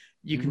account.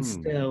 you can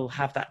still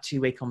have that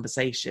two-way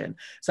conversation.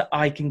 So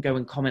I can go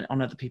and comment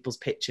on other people's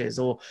pictures,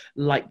 or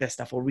like their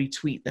stuff, or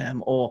retweet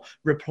them, or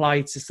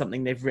reply to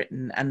something they've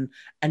written.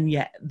 And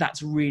yet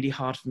that's really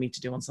hard for me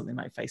to do on something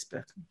like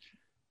Facebook.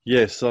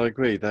 Yes, I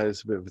agree. That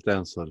is a bit of a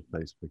downside of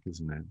Facebook,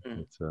 isn't it?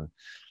 But,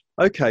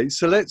 okay,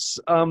 so let's.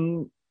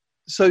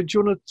 So do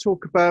you want to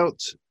talk about?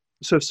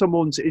 So if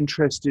someone's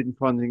interested in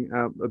finding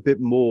out a bit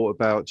more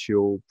about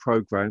your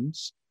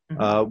programs,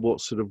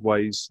 what sort of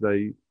ways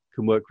they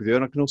can work with you,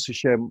 and I can also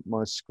share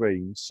my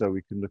screen so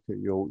we can look at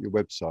your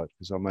website,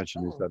 because I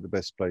imagine is that the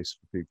best place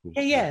for people.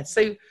 Yeah.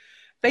 So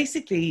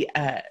basically,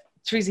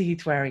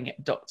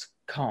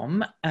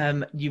 teresaheathwareing.com,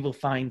 you will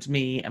find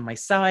me and my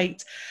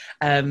site.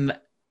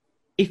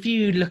 If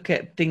you look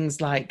at things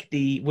like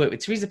the Work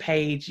with Teresa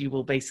page, you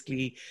will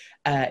basically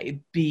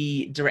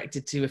be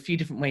directed to a few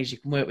different ways you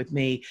can work with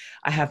me.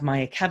 I have my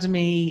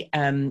academy.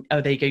 There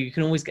you go. You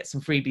can always get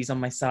some freebies on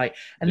my site,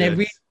 and they're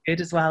really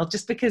good as well,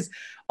 just because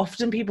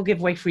often people give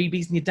away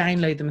freebies and you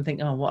download them and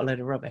think, oh, what a load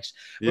of rubbish.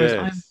 Whereas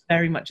I'm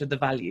very much of the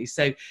value.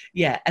 So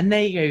yeah, and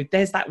there you go.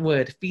 There's that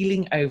word,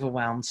 feeling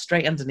overwhelmed,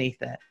 straight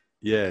underneath it.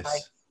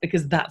 Yes.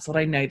 Because that's what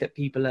I know that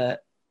people are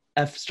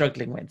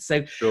struggling with.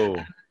 So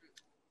sure.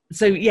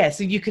 So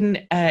you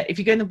can, if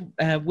you go in the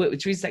Work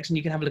with Teresa section,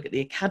 you can have a look at the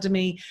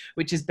Academy,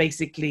 which is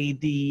basically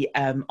the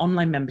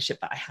online membership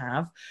that I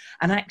have.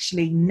 And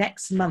actually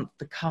next month,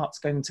 the cart's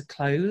going to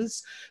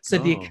close. So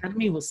the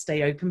Academy will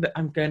stay open, but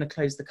I'm going to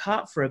close the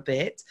cart for a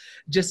bit,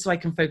 just so I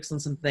can focus on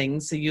some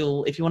things. So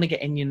if you want to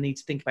get in, you'll need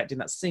to think about doing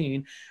that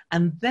soon.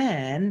 And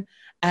then...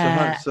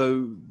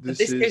 so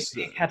this goes to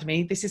the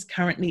Academy. This is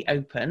currently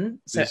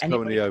open. So it's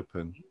currently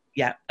open.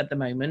 Yeah, at the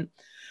moment.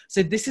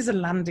 So this is a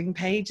landing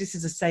page. This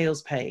is a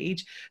sales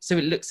page. So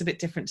it looks a bit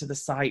different to the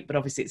site, but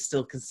obviously it's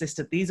still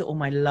consistent. These are all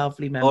my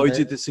lovely members. Oh, you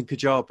did this in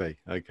Kajabi?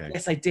 Okay.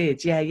 Yes, I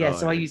did. Yeah. Right,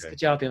 so I use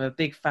Kajabi. I'm a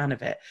big fan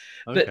of it.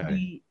 Okay. But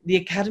the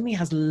Academy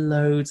has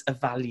loads of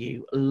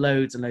value,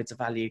 loads and loads of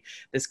value.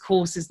 There's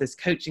courses, there's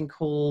coaching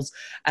calls,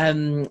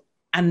 and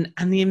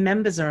the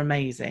members are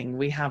amazing.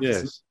 We have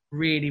some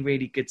really,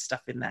 really good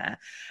stuff in there.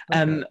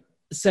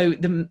 So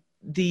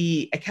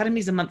the Academy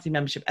is a monthly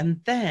membership.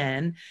 And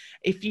then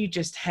if you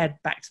just head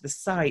back to the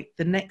site,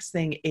 the next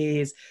thing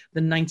is the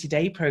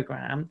 90-day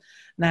program.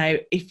 Now,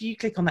 if you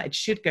click on that, it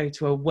should go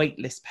to a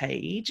waitlist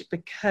page,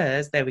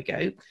 because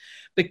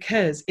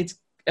it's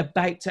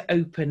about to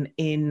open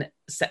in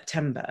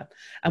September.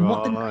 And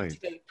what the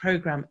 90-day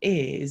program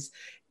is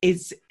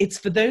it's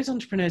for those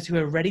entrepreneurs who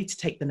are ready to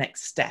take the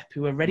next step,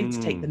 who are ready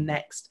to take the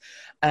next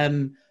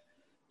kind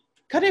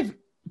of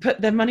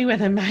put their money where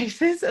their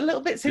mouth is a little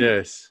bit.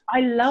 So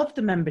I love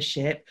the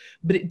membership,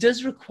 but it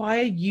does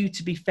require you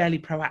to be fairly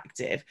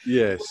proactive.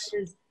 Yes.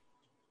 Whereas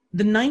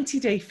the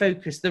 90-day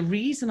focus, the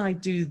reason I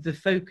do the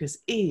focus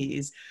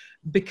is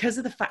because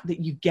of the fact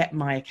that you get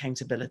my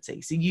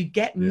accountability. So you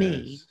get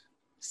me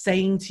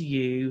saying to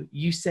you,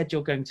 you said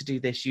you're going to do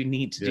this, you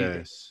need to do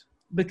this.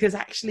 Because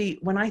actually,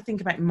 when I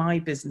think about my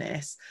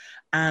business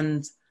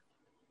and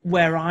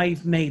where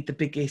I've made the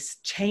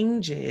biggest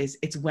changes,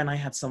 it's when I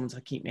had someone to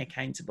keep me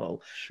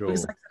accountable. Sure.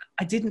 Because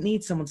I didn't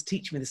need someone to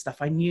teach me the stuff.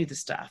 I knew the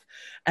stuff.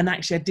 And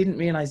actually, I didn't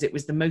realize it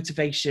was the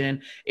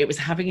motivation. It was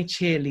having a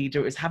cheerleader.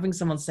 It was having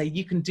someone say,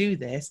 you can do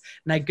this.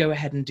 Now go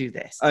ahead and do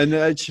this. And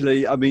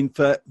actually, I mean,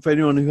 for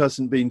anyone who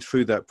hasn't been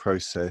through that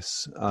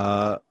process,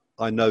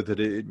 I know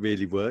that it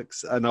really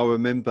works. And I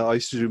remember I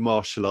used to do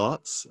martial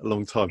arts a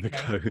long time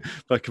ago,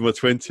 back in my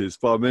 20s.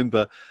 But I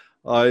remember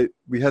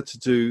we had to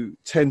do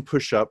 10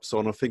 push-ups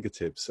on our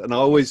fingertips, and I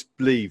always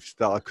believed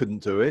that I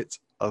couldn't do it.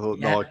 I thought,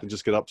 no, I can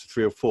just get up to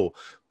 3 or 4.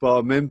 But I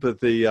remember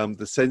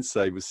the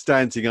sensei was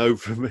standing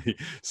over me,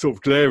 sort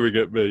of glaring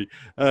at me,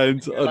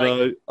 and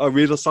I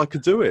realised I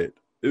could do it.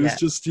 It was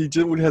just,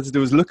 all he had to do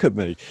was look at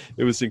me.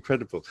 It was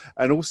incredible.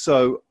 And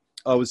also,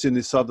 I was in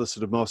this other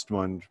sort of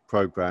mastermind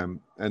program,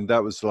 and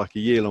that was like a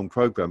year-long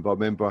program. But I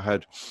remember I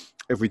had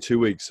every 2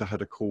 weeks I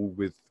had a call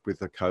with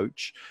a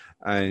coach,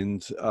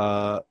 and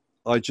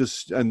I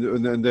just, and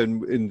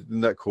then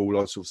in that call,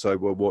 I'd sort of say,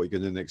 well, what are you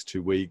going to do the next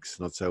 2 weeks?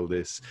 And I'd say all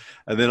this.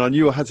 And then I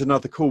knew I had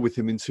another call with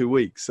him in 2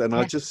 weeks. And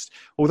I just,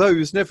 although he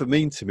was never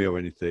mean to me or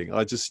anything,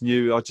 I just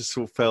knew, I just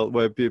sort of felt,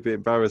 well, it'd be a bit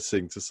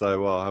embarrassing to say,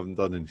 well, I haven't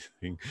done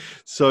anything.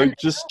 So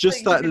just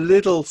that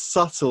little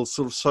subtle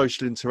sort of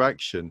social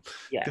interaction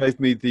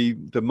gave me the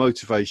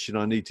motivation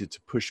I needed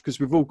to push, because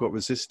we've all got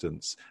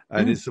resistance.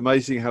 And it's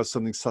amazing how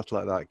something subtle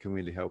like that can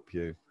really help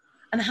you.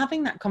 And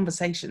having that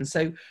conversation.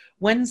 So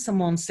when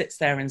someone sits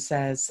there and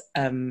says,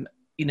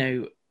 you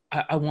know,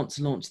 I want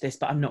to launch this,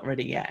 but I'm not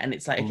ready yet. And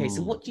it's like, okay,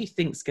 so what do you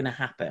think's going to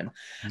happen?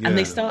 Yeah. And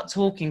they start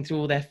talking through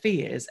all their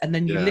fears. And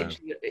then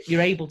you're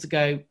able to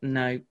go,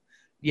 no,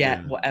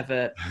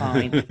 whatever,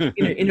 fine,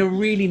 you know, in a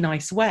really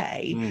nice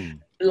way.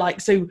 Like,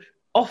 so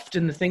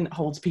often the thing that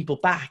holds people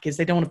back is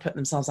they don't want to put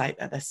themselves out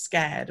there. They're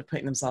scared of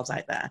putting themselves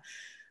out there.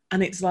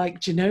 And it's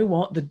like, do you know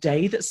what? The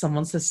day that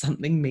someone says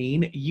something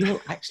mean, you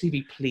will actually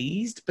be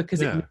pleased,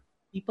 because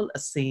people are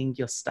seeing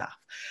your stuff.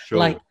 Sure.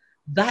 Like,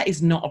 that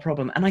is not a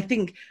problem. And I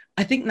think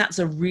that's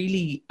a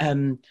really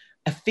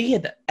a fear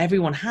that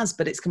everyone has,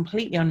 but it's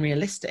completely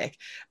unrealistic.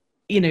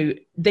 You know,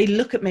 they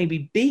look at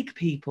maybe big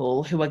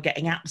people who are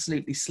getting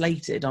absolutely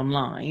slated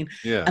online,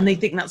 and they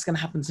think that's going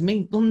to happen to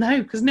me. Well,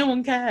 no, because no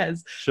one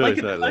cares. Sure, like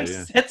in the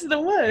nicest sense of the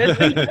word,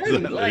 they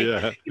don't.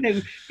 Exactly, you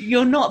know,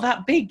 you're not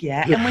that big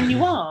yet, and when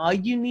you are,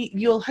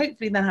 you'll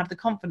hopefully then have the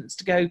confidence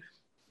to go, do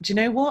you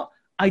know what?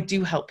 I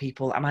do help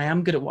people, and I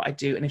am good at what I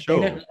do. And if they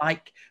don't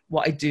like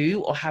what I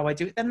do or how I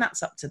do it, then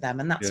that's up to them,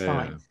 and that's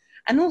fine.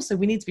 And also,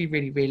 we need to be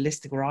really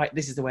realistic, right?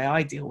 This is the way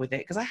I deal with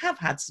it, because I have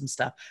had some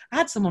stuff. I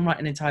had someone write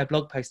an entire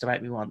blog post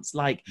about me once.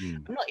 Like,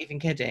 I'm not even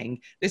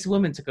kidding. This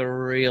woman took a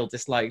real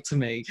dislike to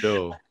me.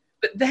 Sure.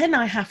 But then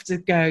I have to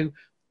go,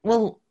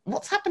 well,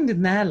 what's happened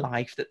in their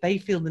life that they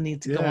feel the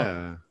need to go on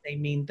and say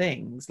mean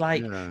things?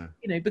 Like,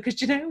 you know,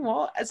 because you know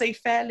what? As a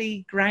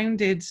fairly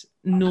grounded,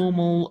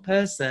 normal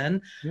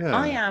person,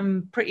 I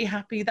am pretty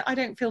happy that I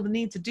don't feel the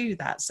need to do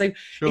that. So if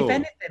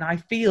anything, I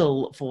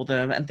feel for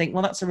them and think,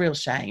 well, that's a real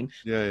shame.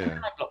 And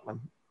then I block them.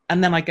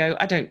 And then I go,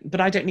 I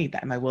don't need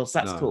that in my world, so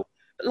that's cool.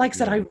 But like I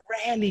said, I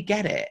rarely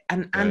get it,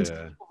 and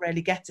people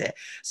rarely get it.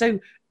 So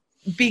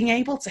being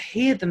able to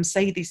hear them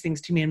say these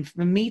things to me, and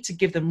for me to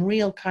give them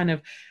real kind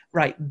of,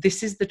 right,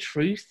 this is the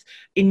truth.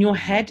 In your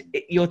head,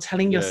 you're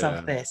telling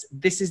yourself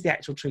this is the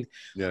actual truth.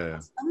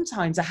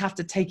 Sometimes I have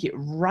to take it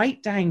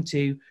right down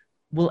to,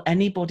 will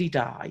anybody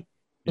die?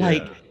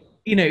 Like,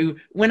 you know,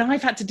 when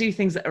I've had to do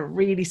things that are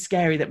really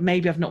scary that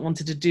maybe I've not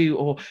wanted to do,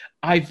 or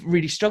I've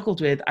really struggled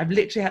with, I've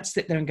literally had to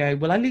sit there and go,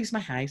 will I lose my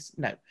house?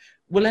 No.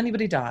 Will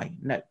anybody die?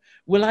 No.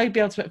 Will I be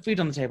able to put food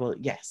on the table?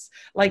 Yes.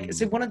 Like,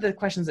 so one of the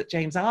questions that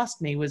James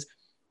asked me was,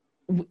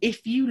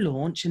 if you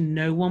launch and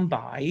no one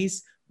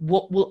buys,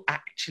 what will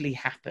actually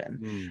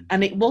happen?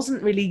 And it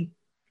wasn't really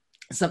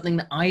something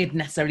that I had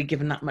necessarily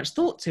given that much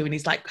thought to. And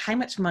he's like, how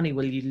much money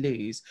will you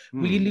lose?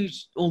 Will you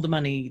lose all the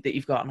money that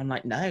you've got? And I'm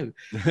like, no.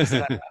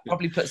 So I'll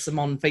probably put some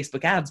on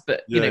Facebook ads,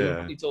 but you know, we're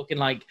probably talking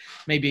like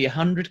maybe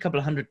couple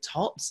of hundred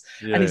tops.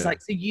 And he's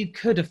like, so you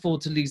could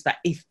afford to lose that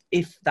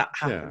if that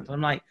happened.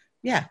 I'm like,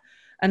 yeah.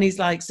 And he's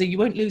like, so you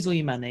won't lose all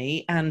your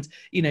money. And,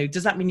 you know,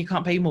 does that mean you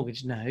can't pay your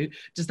mortgage? No.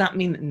 Does that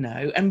mean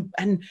no?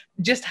 And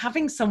just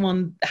having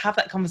someone have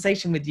that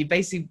conversation with you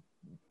basically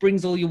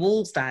brings all your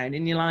walls down,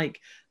 and you're like,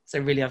 so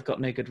really, I've got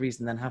no good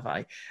reason then, have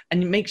I?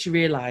 And it makes you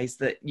realize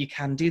that you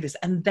can do this.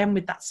 And then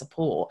with that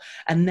support,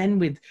 and then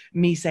with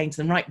me saying to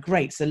them, right,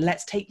 great, so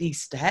let's take these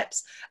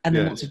steps. And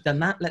then once we've done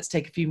that, let's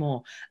take a few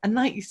more. And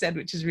like you said,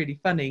 which is really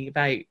funny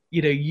about,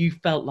 you know, you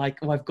felt like,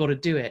 oh, I've got to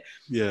do it.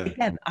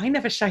 Again, I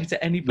never shout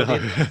at anybody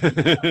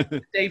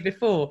the day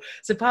before.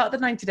 So part of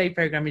the 90-day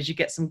program is you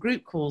get some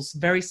group calls,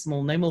 very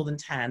small, no more than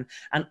 10,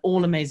 and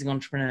all amazing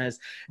entrepreneurs.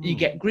 You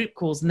get group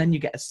calls, and then you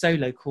get a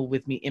solo call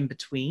with me in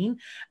between.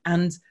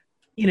 And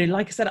you know,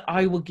 like I said,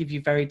 I will give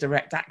you very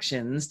direct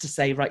actions to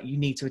say, right, you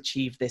need to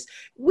achieve this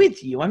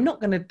with you. I'm not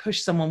going to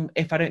push someone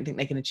if I don't think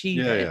they can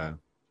achieve it.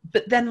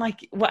 But then,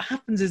 like, what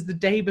happens is the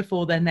day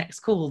before their next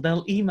call,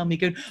 they'll email me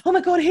going, oh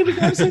my God, here we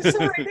go, I'm so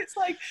sorry. And it's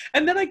like,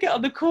 and then I get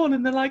on the call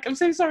and they're like, I'm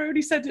so sorry, I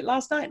already said it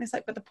last night. And it's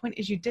like, but the point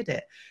is you did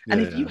it.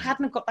 And if you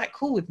hadn't got that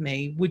call with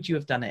me, would you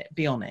have done it?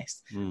 Be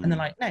honest. And they're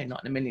like, no,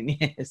 not in a million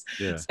years.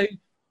 So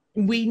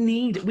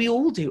we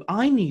all do.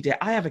 I need it.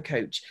 I have a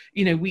coach.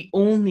 You know, we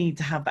all need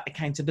to have that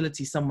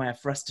accountability somewhere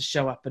for us to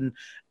show up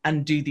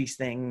and do these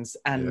things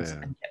and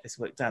get this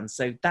work done.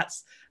 So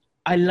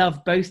I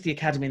love both the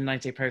Academy and the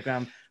 90-day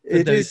program.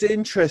 It is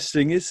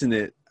interesting, isn't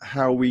it,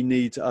 how we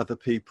need other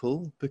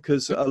people?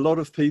 Because a lot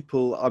of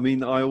people, I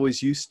mean, I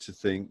always used to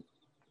think,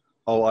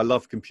 oh, I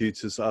love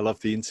computers, I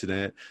love the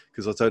internet,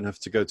 because I don't have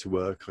to go to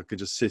work. I could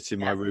just sit in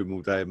my room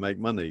all day and make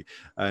money.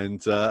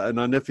 And I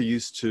never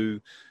used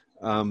to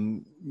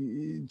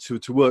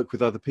work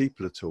with other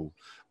people at all.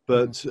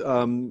 But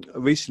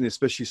recently,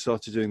 especially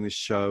started doing this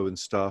show and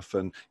stuff,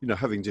 and you know,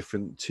 having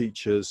different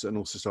teachers and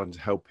also starting to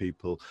help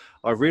people,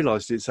 I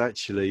realized it's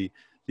actually,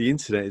 the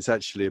internet is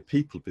actually a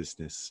people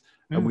business,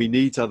 and we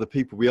need other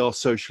people. We are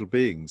social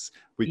beings.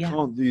 We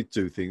can't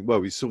do things,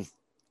 well, we sort of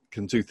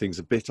can do things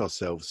a bit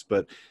ourselves,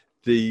 but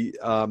the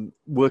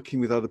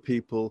working with other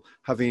people,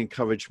 having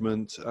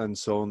encouragement and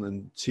so on,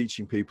 and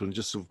teaching people and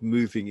just sort of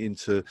moving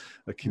into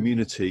a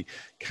community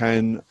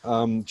can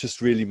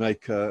just really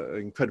make an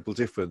incredible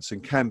difference,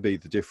 and can be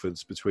the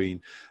difference between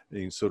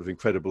sort of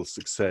incredible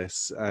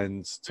success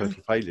and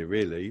total failure,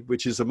 really,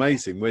 which is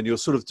amazing when you're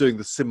sort of doing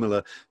the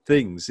similar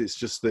things. It's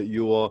just that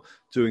you are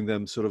doing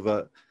them sort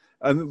of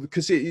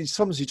because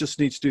sometimes you just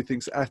need to do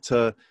things at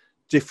a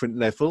different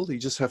level. You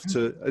just have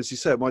to, as you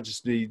say, it might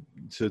just need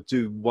to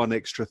do one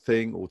extra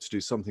thing, or to do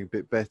something a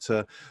bit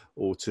better,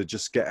 or to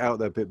just get out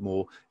there a bit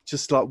more.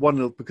 Just like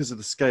because of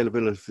the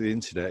scalability of the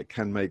internet,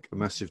 can make a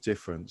massive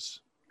difference.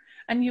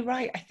 And you're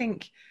right. I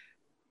think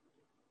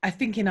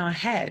in our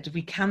head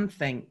we can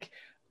think,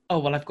 oh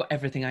well, I've got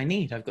everything I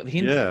need. I've got the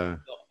internet.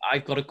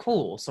 I've got a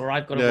course, or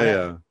I've got a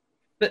whatever.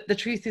 But the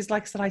truth is,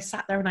 like I said, I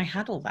sat there and I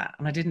had all that,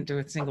 and I didn't do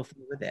a single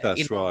thing with it.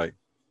 That's right.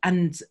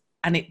 And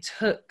it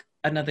took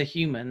another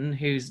human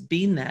who's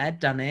been there,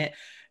 done it,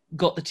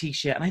 got the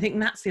t-shirt. And I think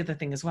that's the other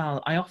thing as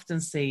well. I often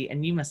see,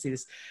 and you must see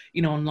this,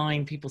 you know,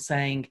 online, people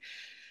saying,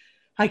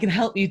 I can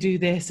help you do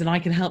this and I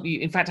can help you.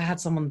 In fact, I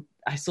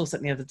saw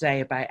something the other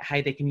day about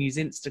how they can use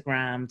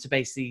Instagram to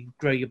basically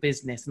grow your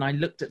business. And I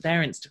looked at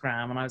their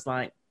Instagram and I was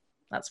like,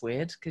 that's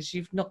weird because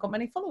you've not got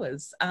many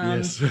followers.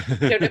 Yes. You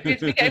don't appear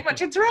to be getting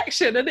much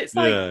interaction. And it's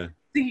like,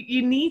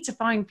 you need to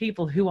find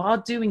people who are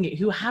doing it,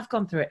 who have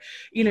gone through it,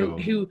 you know,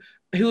 who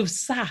have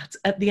sat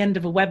at the end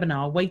of a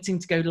webinar waiting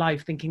to go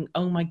live thinking,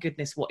 oh my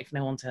goodness, what if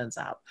no one turns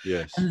up?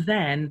 Yes. And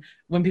then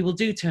when people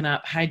do turn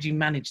up, how do you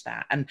manage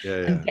that? And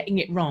getting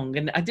it wrong.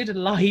 And I did a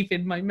live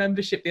in my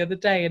membership the other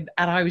day and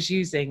I was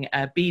using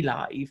Be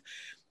Live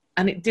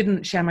and it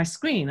didn't share my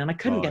screen and I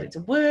couldn't get it to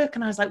work.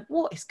 And I was like,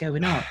 what is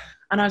going on?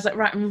 And I was like,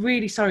 right, I'm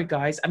really sorry,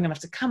 guys. I'm going to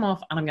have to come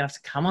off and I'm going to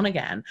have to come on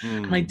again.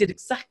 And I did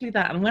exactly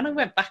that. And when I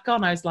went back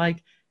on, I was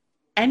like,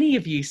 any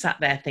of you sat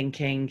there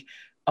thinking,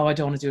 oh, I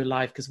don't want to do a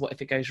live because what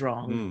if it goes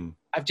wrong?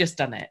 I've just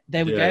done it.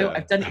 There we go.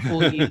 I've done it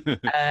for you.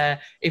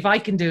 If I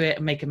can do it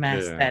and make a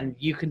mess, then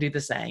you can do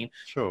the same.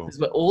 Sure. Because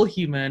we're all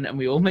human and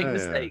we all make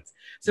mistakes.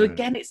 So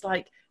again, it's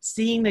like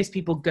seeing those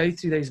people go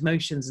through those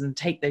motions and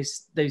take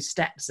those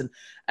steps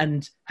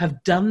and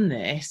have done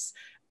this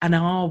and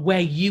are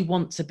where you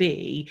want to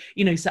be,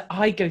 you know. So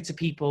I go to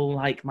people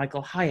like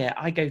Michael Hyatt,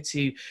 I go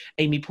to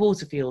Amy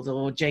Porterfield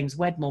or James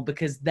Wedmore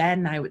because they're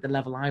now at the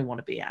level I want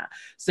to be at.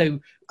 So,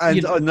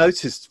 and I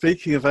noticed,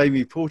 speaking of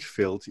Amy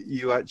Porterfield,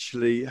 you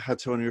actually had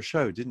her on your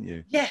show, didn't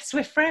you? Yes,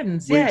 we're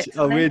friends. Which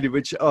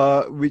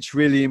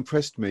really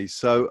impressed me.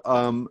 So,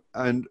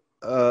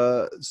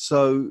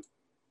 so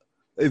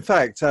in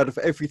fact, out of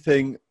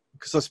everything,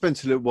 because I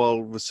spent a little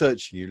while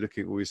researching you,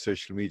 looking at all your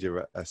social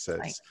media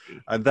assets,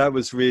 and that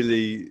was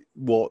really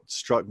what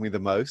struck me the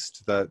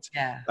most.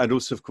 And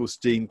also, of course,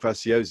 Dean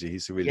Graziosi.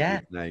 He's a really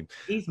good name.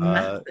 He's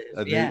massive.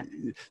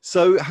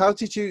 So how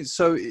did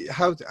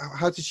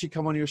she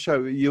come on your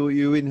show?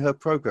 You in her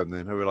program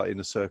then, or like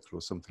in a circle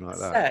or something like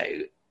that?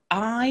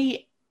 So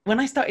when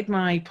I started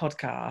my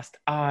podcast,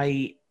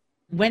 I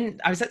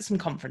was at some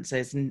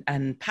conferences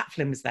and Pat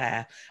Flynn was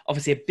there,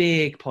 obviously a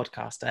big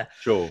podcaster.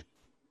 Sure.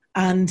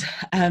 And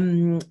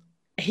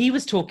he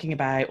was talking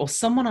about, or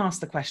someone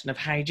asked the question of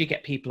how do you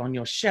get people on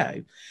your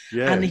show?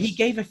 Yes. And he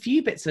gave a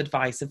few bits of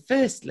advice. And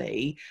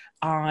firstly,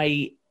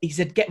 he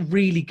said, get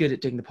really good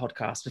at doing the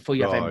podcast before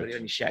you have anybody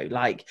on your show.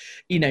 Like,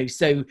 you know,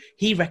 so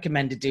he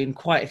recommended doing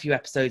quite a few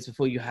episodes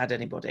before you had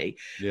anybody.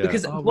 Yeah.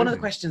 Because one of the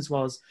questions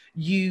was,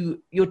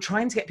 you're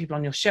trying to get people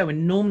on your show.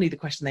 And normally the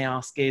question they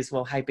ask is,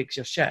 well, how big's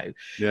your show?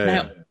 Yeah.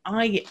 Now,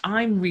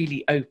 I'm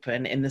really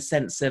open in the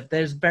sense of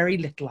there's very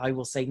little I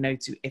will say no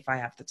to if I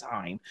have the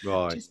time.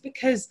 Right.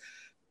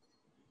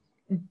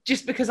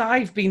 Just because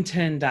I've been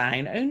turned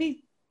down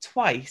only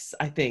twice,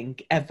 I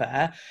think,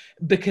 ever,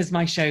 because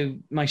my show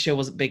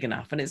wasn't big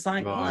enough. And it's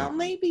like, well,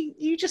 maybe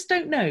you just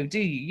don't know, do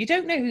you? You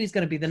don't know who's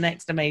going to be the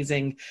next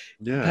amazing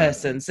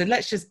person. So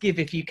let's just give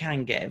if you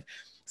can give.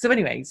 So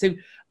anyway,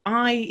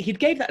 he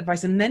gave that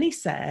advice, and then he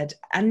said,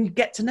 and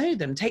get to know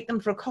them, take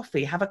them for a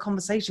coffee, have a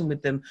conversation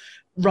with them,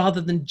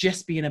 rather than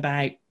just being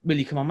about, will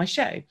you come on my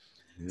show?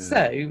 Yeah.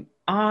 So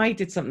I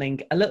did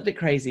something a little bit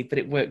crazy, but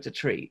it worked a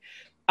treat.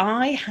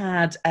 I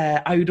had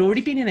already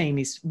been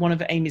in one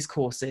of Amy's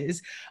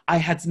courses. I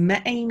had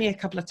met Amy a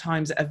couple of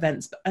times at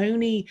events, but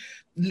only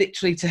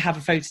literally to have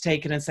a photo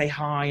taken and say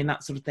hi and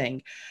that sort of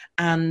thing.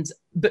 But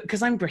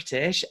because I'm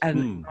British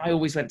and I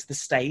always went to the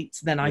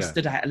States, then I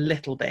stood out a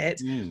little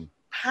bit.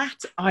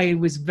 Pat, I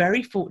was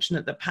very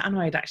fortunate that Pat and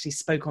I had actually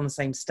spoke on the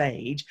same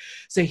stage.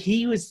 So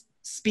he was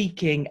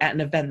speaking at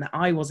an event that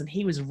I wasn't.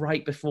 He was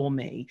right before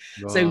me.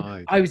 Right.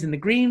 So I was in the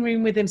green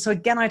room with him. So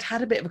again, I'd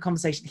had a bit of a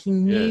conversation. He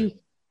knew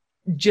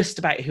just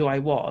about who I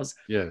was.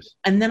 Yes.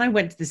 And then I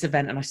went to this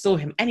event and I saw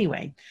him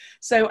anyway.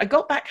 So I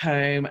got back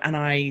home and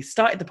I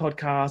started the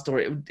podcast, or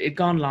it'd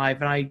gone live,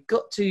 and I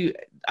got to,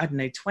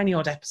 20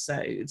 odd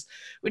episodes,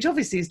 which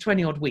obviously is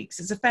 20 odd weeks.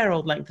 It's a fair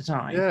old length of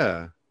time.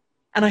 Yeah.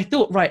 And I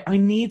thought, right, I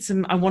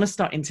want to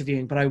start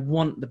interviewing, but I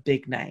want the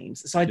big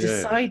names. So I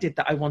decided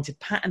that I wanted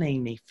Pat and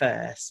Amy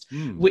first,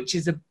 which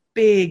is a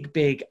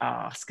big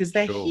ask because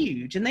they're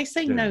huge and they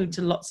say no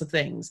to lots of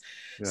things.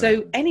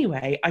 So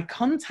anyway, I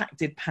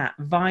contacted Pat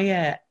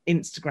via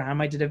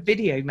Instagram. I did a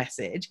video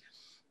message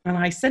and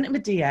I sent him a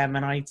DM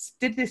and I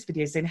did this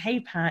video saying,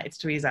 hey Pat, it's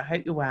Teresa, I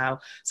hope you're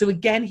well. So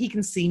again, he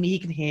can see me, he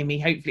can hear me,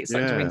 hopefully it's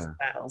starting to ring some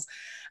bells.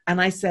 And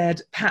I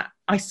said, Pat,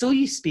 I saw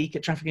you speak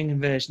at Traffic and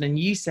Conversion and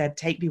you said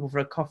take people for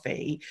a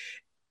coffee.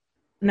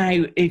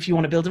 Now, if you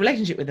want to build a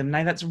relationship with them,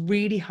 now that's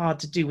really hard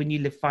to do when you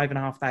live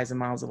 5,500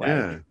 miles away.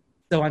 Yeah.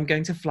 So I'm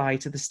going to fly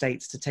to the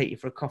States to take you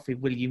for a coffee.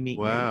 Will you meet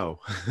me? Wow.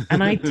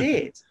 And I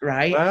did,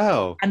 right?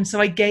 Wow. And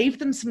so I gave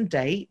them some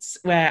dates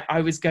where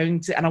I was going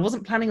to, and I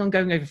wasn't planning on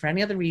going over for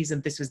any other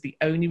reason. This was the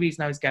only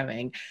reason I was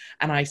going.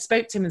 And I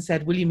spoke to him and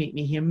said, will you meet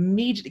me? He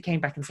immediately came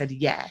back and said,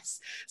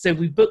 yes. So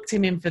we booked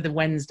him in for the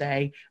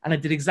Wednesday, and I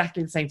did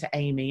exactly the same to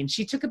Amy. And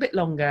she took a bit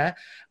longer,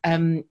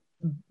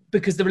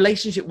 because the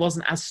relationship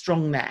wasn't as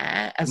strong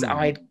there as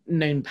I'd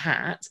known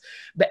Pat.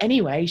 But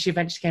anyway, she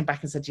eventually came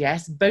back and said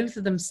yes. Both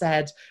of them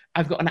said,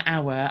 I've got an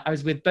hour. I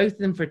was with both of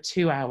them for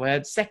 2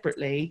 hours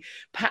separately.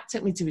 Pat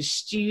took me to his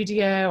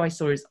studio. I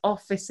saw his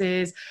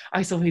offices.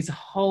 I saw his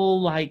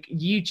whole like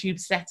YouTube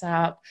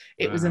setup.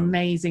 It was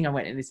amazing. I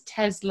went in his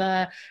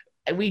Tesla.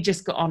 We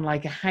just got on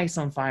like a house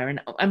on fire.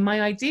 And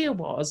my idea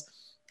was,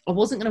 I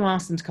wasn't going to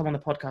ask them to come on the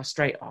podcast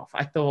straight off.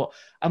 I thought,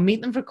 I'll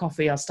meet them for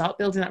coffee. I'll start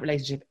building that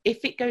relationship.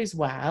 If it goes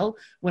well,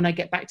 when I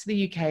get back to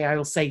the UK, I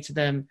will say to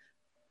them,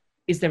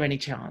 is there any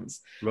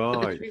chance? Right.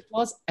 But the truth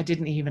was, I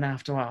didn't even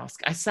have to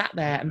ask. I sat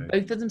there and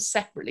both of them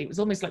separately, it was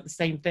almost like the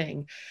same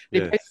thing.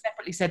 They both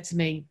separately said to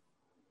me,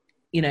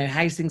 you know,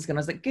 how's things going? I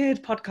was like,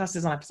 good, podcast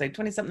is on episode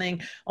 20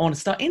 something. I want to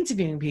start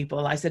interviewing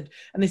people. I said,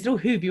 and they said, oh,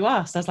 who have you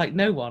asked? I was like,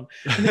 no one.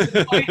 And they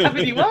said, why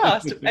haven't you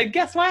asked? And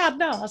guess why I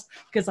hadn't asked?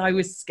 Because I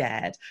was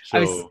scared. Sure.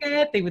 I was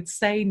scared they would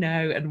say no.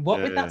 And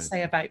what would that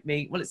say about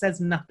me? Well, it says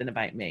nothing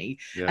about me.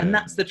 And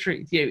that's the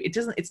truth.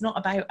 It's not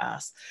about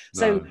us.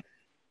 So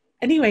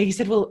anyway, he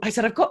said, well, I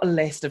said, I've got a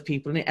list of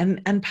people.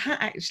 And Pat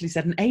actually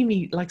said, and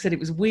Amy, like I said, it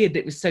was weird.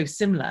 It was so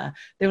similar.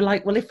 They were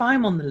like, well, if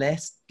I'm on the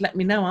list, let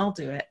me know, I'll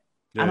do it.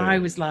 And I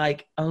was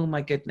like, oh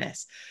my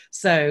goodness.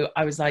 So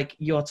I was like,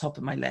 you're top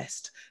of my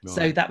list. Right.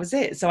 So that was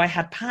it. So I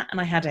had Pat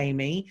and I had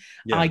Amy.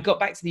 I got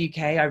back to the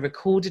UK. I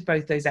recorded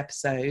both those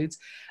episodes.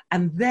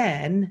 And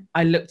then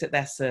I looked at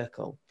their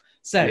circle.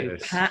 So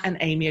Pat and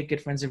Amy are good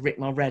friends with Rick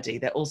Mulready.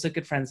 They're also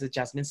good friends with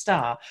Jasmine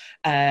Starr.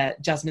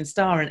 Jasmine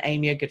Starr and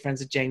Amy are good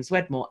friends with James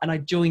Wedmore. And I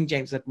joined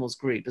James Wedmore's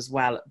group as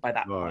well by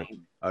that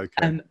point.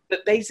 Okay.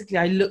 But basically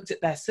I looked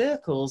at their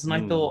circles and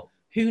I thought,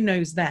 who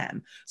knows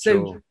them?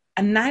 So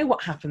and now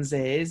what happens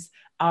is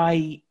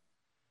I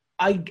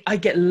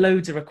get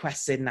loads of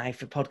requests in now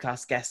for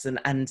podcast guests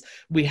and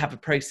we have a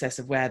process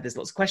of where there's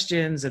lots of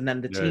questions and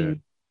then the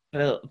team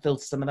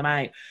filter some of them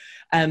out.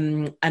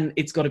 And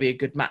it's got to be a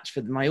good match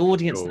for my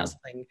audience and that sort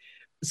of thing.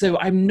 So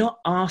I'm not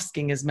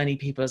asking as many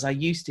people as I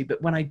used to,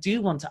 but when I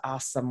do want to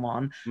ask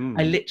someone,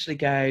 I literally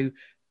go,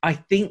 I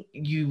think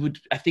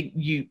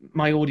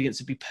my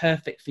audience would be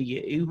perfect for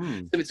you.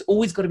 So it's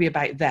always got to be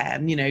about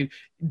them. You know,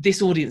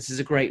 this audience is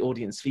a great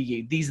audience for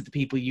you. These are the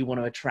people you want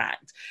to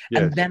attract.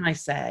 And then I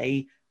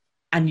say,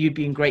 and you'd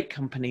be in great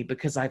company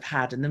because I've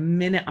had, and the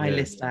minute I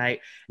list out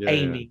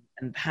Amy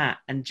and Pat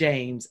and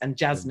James and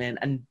Jasmine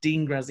and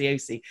Dean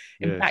Graziosi.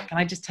 In fact, can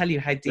I just tell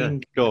you how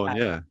Dean go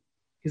on,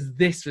 because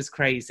this was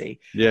crazy.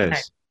 Yes. Now,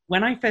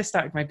 when I first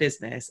started my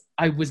business,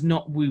 I was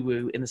not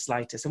woo-woo in the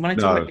slightest. And when I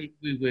talk about being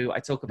woo-woo, I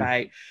talk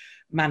about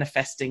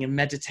manifesting and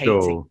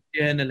meditating,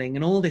 journaling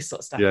and all this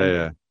sort of stuff.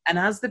 And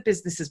as the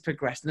business has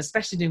progressed, and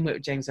especially doing work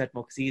with James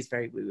Wedmore, because he is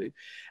very woo-woo,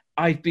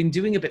 I've been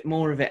doing a bit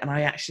more of it and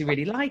I actually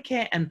really like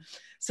it. And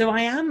so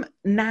I am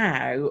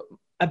now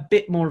a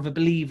bit more of a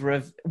believer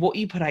of what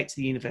you put out to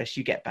the universe,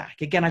 you get back.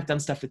 Again, I've done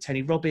stuff with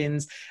Tony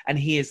Robbins and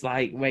he is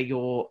like, where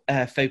your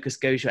focus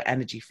goes, your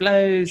energy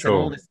flows and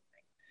all this.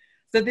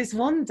 So this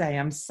one day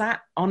I'm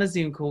sat on a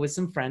Zoom call with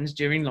some friends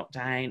during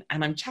lockdown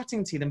and I'm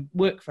chatting to them,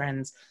 work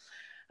friends,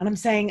 and I'm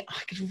saying,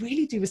 I could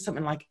really do with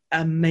something like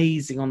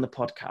amazing on the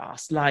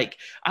podcast. Like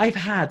I've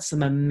had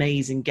some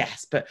amazing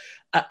guests, but,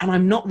 and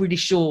I'm not really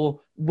sure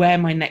where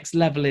my next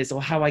level is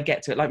or how I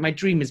get to it. Like my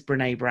dream is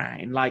Brene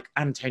Brown, like,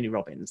 and Tony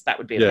Robbins. That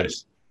would be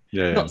amazing.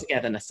 Not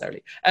together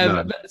necessarily.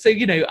 But, so,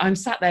 you know, I'm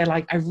sat there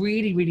like, I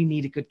really, really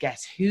need a good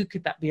guest. Who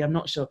could that be? I'm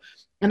not sure.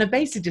 And I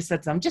basically just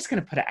said, I'm just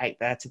going to put it out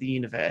there to the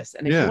universe.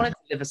 And if you want to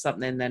deliver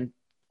something, then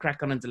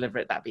crack on and deliver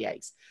it. That'd be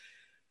ace.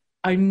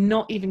 I'm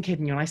not even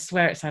kidding you. And I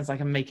swear it sounds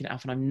like I'm making it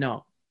up and I'm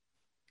not.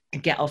 I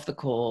get off the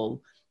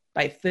call.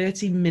 Like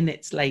 30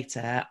 minutes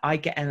later, I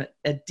get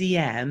a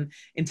DM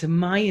into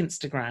my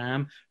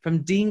Instagram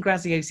from Dean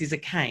Graziosi's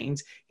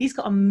account. He's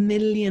got 1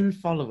 million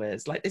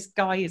followers. Like this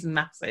guy is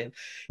massive.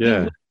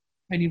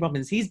 Tony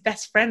Robbins. He's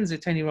best friends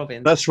with Tony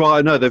Robbins. That's right.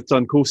 I know they've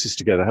done courses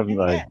together, haven't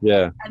they?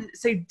 Yeah. And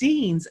so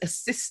Dean's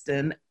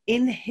assistant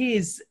in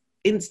his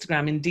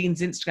Instagram, in Dean's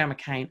Instagram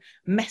account,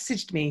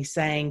 messaged me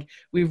saying,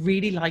 we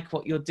really like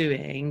what you're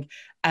doing.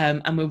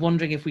 And we're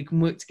wondering if we can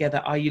work together.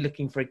 Are you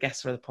looking for a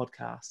guest for the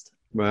podcast?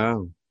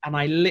 Wow. And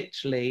I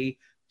literally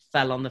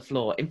fell on the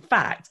floor. In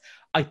fact,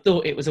 I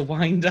thought it was a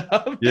wind up.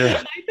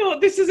 I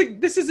thought this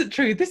isn't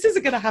true. This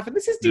isn't going to happen.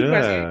 This is Dean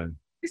Graziosi.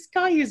 This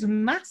guy is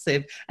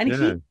massive and he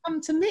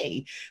come to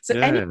me. So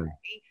anyway,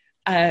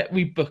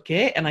 we book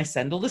it and I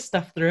send all the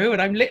stuff through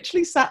and I'm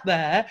literally sat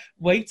there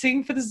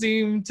waiting for the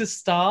Zoom to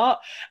start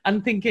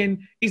and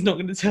thinking he's not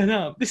going to turn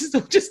up. This is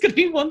all just going to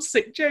be one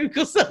sick joke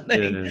or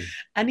something.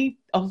 And he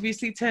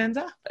obviously turned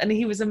up and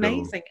he was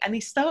amazing. And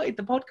he started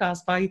the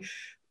podcast by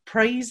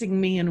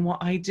praising me and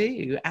what I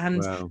do.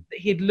 And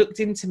he had looked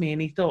into me and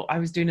he thought I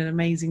was doing an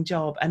amazing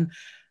job. And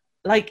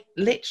like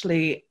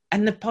literally,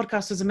 and the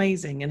podcast was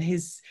amazing and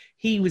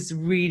he was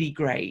really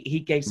great. He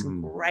gave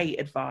some great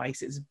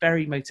advice. It was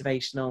very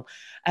motivational.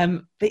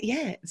 But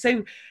yeah,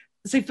 so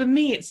for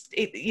me, it's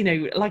you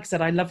know, like I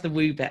said, I love the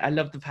woo bit. I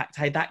love the fact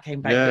how that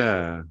came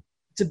back.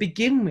 To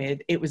begin with,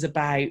 it was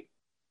about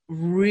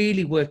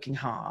really working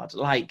hard.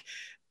 Like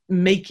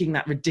making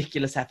that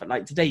ridiculous effort.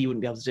 Like today you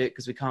wouldn't be able to do it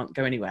because we can't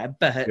go anywhere,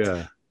 but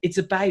it's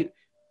about,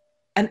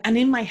 and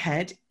in my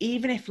head,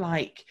 even if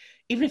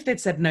they'd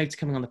said no to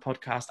coming on the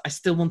podcast, I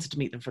still wanted to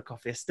meet them for a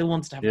coffee. I still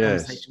wanted to have a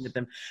conversation with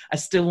them. I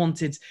still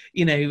wanted,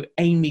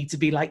 Amy to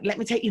be like, let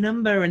me take your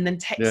number and then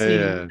text me.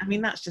 Yeah. I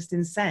mean, that's just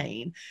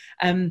insane.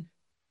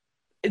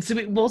 So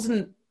it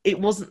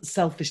wasn't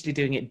selfishly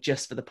doing it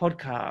just for the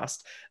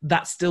podcast.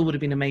 That still would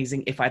have been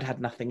amazing if I'd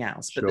had nothing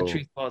else. But the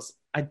truth was,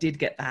 I did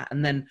get that.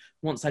 And then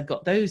once I'd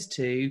got those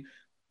two,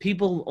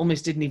 people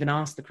almost didn't even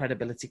ask the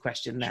credibility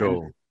question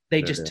then.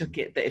 They just took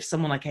it that if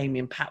someone like Amy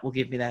and Pat will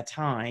give me their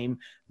time,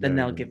 then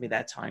they'll give me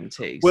their time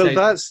too. Well, so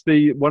that's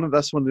one of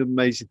the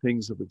amazing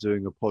things of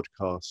doing a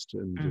podcast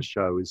and a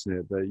show, isn't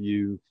it? That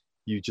you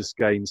just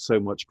gain so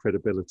much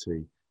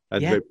credibility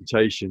and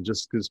reputation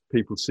just because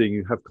people seeing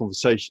you have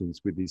conversations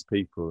with these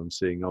people and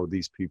seeing, oh,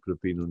 these people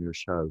have been on your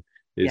show.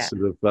 It's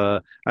sort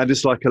of, and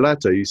it's like a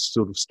ladder. You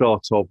sort of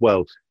start off,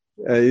 well,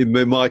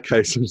 in my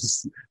case, I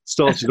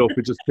started off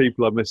with just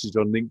people I messaged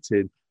on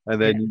LinkedIn. And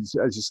then,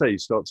 as you say, you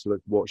start to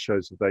look what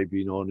shows have they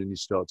been on, and you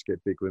start to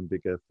get bigger and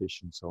bigger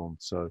fish and so on.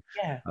 So,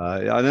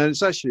 and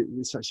it's actually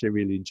a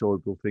really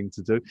enjoyable thing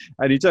to do.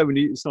 And you don't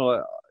really, it's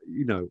not,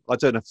 I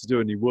don't have to do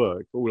any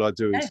work. All I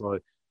do is I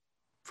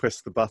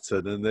press the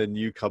button, and then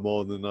you come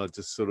on, and I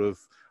just sort of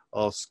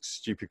ask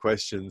stupid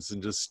questions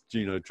and just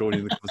join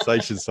in the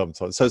conversation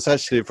sometimes. So it's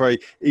actually a very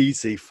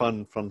easy,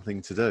 fun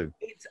thing to do.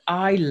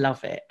 I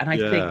love it, and I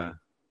think.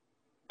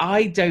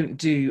 I don't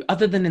do,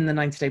 other than in the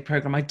 90-day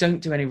program, I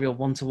don't do any real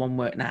one-to-one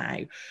work now.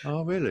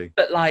 Oh, really?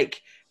 But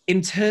like,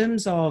 in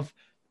terms of,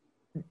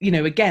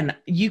 again,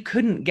 you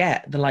couldn't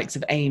get the likes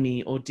of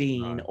Amy or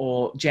Dean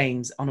or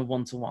James on a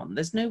one-to-one.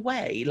 There's no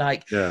way.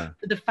 Like,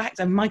 the fact,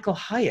 and Michael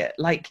Hyatt,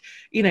 like,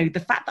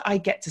 the fact that I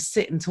get to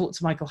sit and talk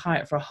to Michael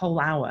Hyatt for a whole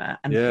hour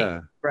and pick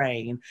his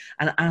brain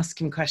and ask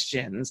him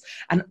questions.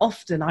 And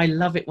often I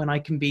love it when I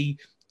can be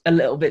a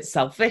little bit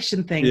selfish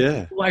and think,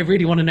 I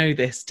really want to know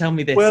this. Tell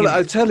me this. Well,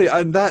 I tell you,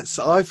 and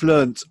I've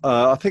learned,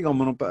 I think I'm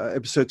on about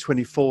episode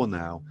 24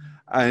 now,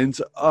 and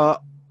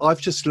I've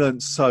just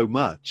learned so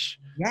much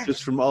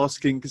just from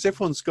asking, because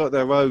everyone's got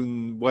their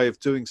own way of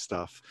doing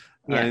stuff.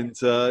 And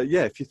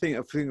if you think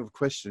of a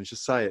question,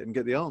 just say it and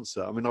get the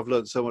answer. I mean, I've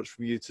learned so much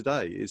from you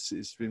today.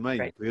 It's been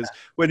amazing because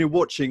when you're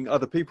watching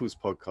other people's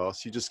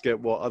podcasts, you just get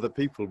what other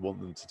people want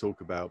them to talk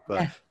about.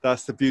 But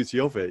that's the beauty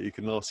of it. You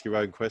can ask your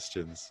own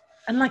questions.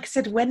 And like I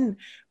said, when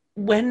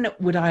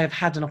would I have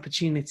had an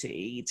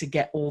opportunity to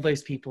get all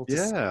those people to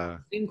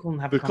Zoom call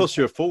and have It would cost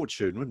you a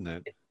fortune, wouldn't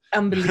it?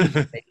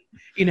 Unbelievably.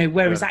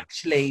 Whereas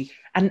actually,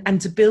 and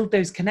to build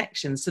those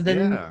connections, so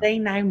then they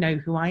now know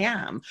who I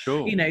am.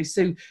 Sure.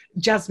 So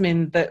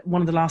Jasmine, that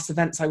one of the last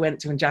events I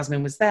went to and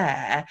Jasmine was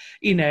there,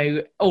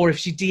 or if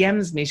she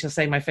DMs me, she'll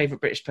say my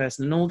favourite British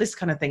person and all this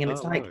kind of thing. And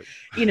it's like,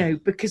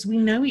 because we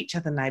know each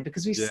other now,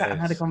 because we sat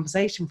and had a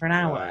conversation for an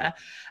hour,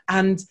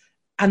 and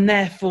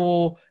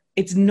therefore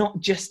it's not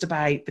just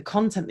about the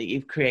content that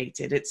you've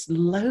created. It's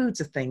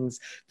loads of things.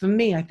 For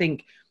me, I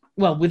think,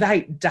 well,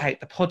 without doubt,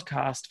 the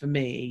podcast for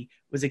me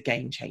was a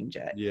game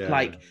changer.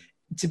 Like,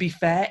 to be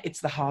fair,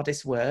 it's the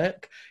hardest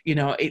work.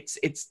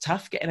 It's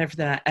tough getting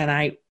everything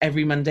out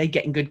every Monday,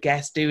 getting good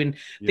guests, thinking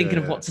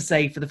of what to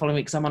say for the following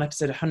week. So I'm on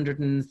episode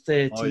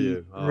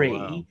 133.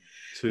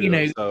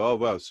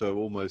 Wow. So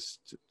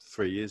almost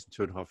 3 years,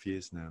 2.5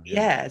 years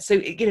now.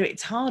 So,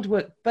 it's hard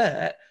work,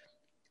 but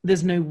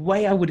there's no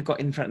way I would have got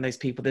in front of those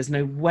people. There's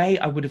no way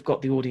I would have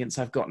got the audience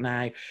I've got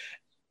now.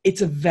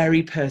 It's a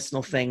very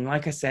personal thing.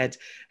 Like I said,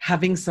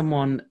 having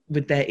someone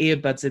with their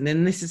earbuds in,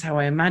 and this is how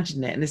I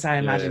imagine it, and this is how I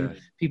imagine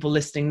people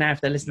listening now,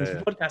 if they're listening to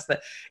the podcast,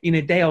 that,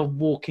 they are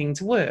walking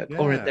to work,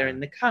 or if they're in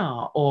the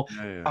car, or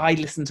I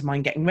listen to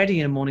mine getting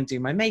ready in the morning,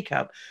 doing my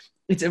makeup.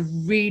 It's a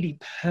really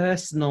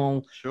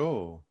personal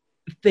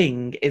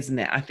thing, isn't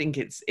it? I think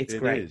it's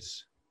great. It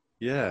is.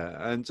 Yeah.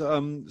 And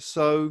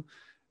so...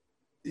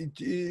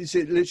 Is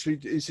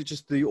it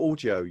just the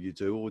audio you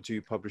do, or do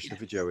you publish the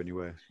video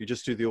anywhere? You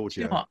just do the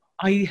audio? You know what?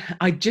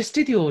 I just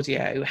do the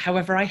audio.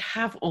 However, I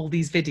have all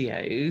these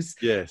videos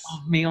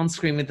of me on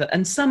screen with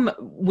and some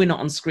we're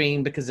not on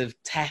screen because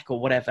of tech or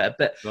whatever,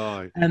 but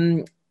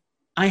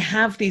I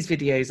have these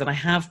videos and I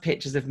have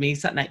pictures of me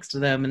sat next to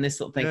them and this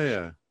sort of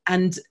thing.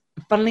 And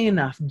funnily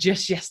enough,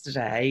 just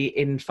yesterday,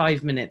 in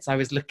 5 minutes, I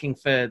was looking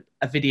for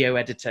a video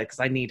editor because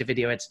I need a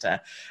video editor.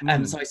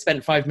 So I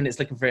spent 5 minutes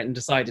looking for it and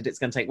decided it's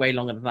going to take way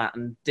longer than that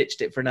and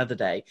ditched it for another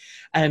day.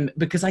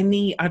 Because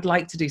I'd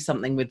like to do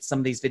something with some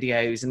of these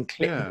videos and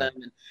clip them.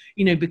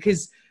 And,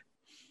 because,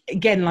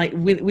 again, like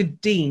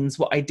with Dean's,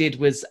 what I did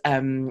was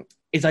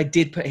is I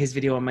did put his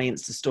video on my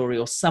Insta story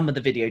or some of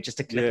the video, just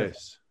a clip of it.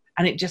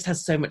 And it just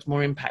has so much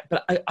more impact.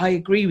 But I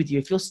agree with you.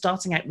 If you're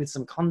starting out with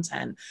some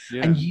content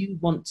and you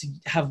want to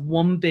have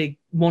one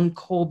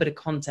core bit of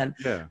content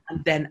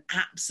and then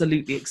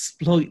absolutely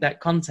exploit that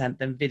content,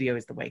 then video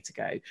is the way to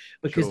go,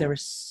 because there are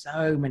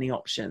so many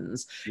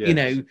options.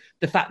 The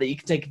fact that you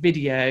can take a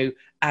video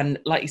and,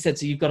 like you said,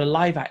 so you've got a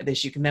live out of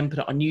this, you can then put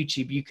it on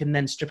YouTube, you can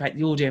then strip out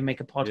the audio and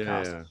make a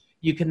podcast.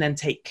 You can then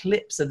take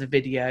clips of the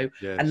video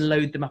Yes. and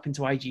load them up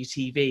into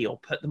IGTV or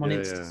put them on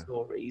Insta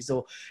stories,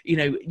 or, you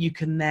know, you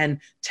can then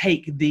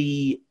take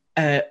the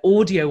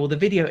audio or the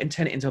video and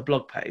turn it into a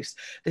blog post.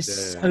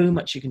 There's so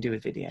much you can do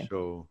with video.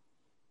 Sure.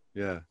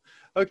 Yeah.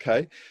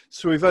 Okay.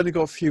 So we've only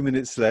got a few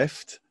minutes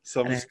left.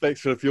 So I'm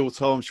respectful of your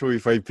time. I'm sure you're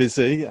very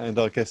busy, and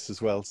our guests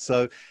as well.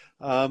 So,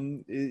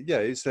 yeah,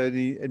 is there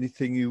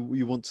anything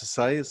you want to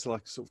say as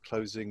like a sort of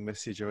closing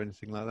message or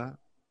anything like that?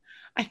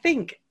 I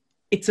think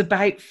it's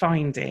about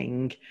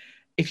finding,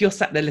 if you're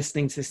sat there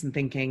listening to this and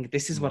thinking,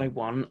 this is what I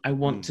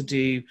want to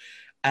do,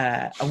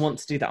 I want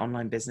to do that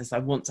online business, I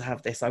want to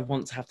have this, I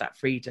want to have that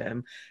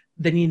freedom,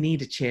 then you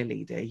need a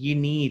cheerleader, you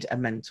need a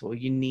mentor,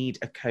 you need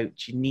a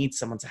coach, you need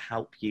someone to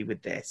help you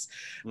with this.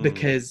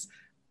 Because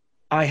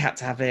I had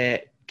to have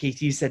it.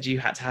 Keith, you said you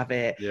had to have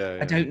it.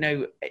 I don't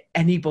know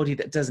anybody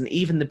that doesn't.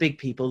 Even the big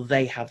people,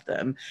 they have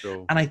them.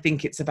 Sure. And I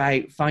think it's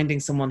about finding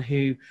someone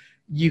who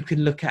you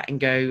can look at and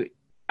go,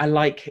 I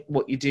like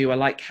what you do, I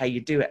like how you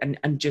do it,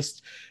 and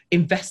just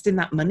invest in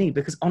that money.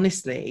 Because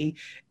honestly,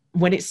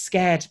 when it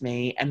scared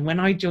me, and when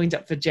I joined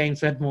up for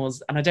James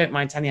Wedmore's, and I don't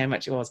mind telling you how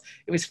much it was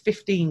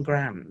 15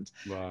 grand.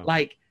 Wow.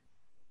 Like,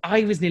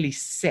 I was nearly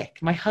sick.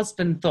 My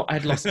husband thought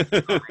I'd lost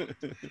my mind.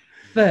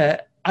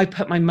 But I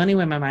put my money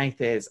where my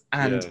mouth is,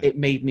 and it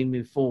made me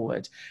move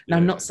forward. Now,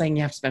 I'm not saying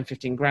you have to spend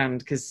 15 grand,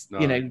 because,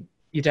 you know,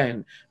 you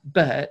don't.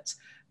 But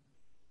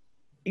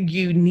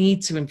you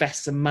need to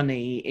invest some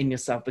money in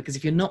yourself, because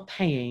if you're not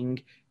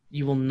paying,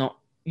 you'll not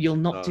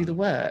do the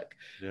work.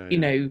 You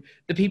know,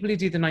 the people who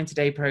do the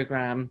 90-day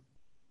program,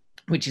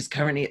 which is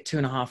currently at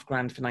 $2.5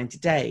 grand for 90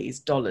 days,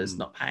 dollars,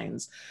 not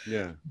pounds.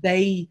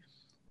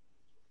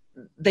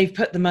 They've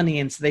put the money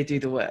in, so they do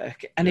the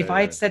work. And if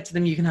I had said to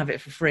them, you can have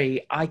it for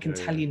free, I can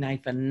tell you now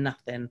for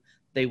nothing,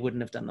 they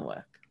wouldn't have done the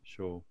work.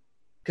 Sure.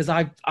 Because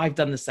I've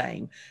done the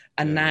same.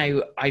 And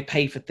now I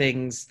pay for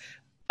things,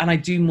 and I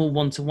do more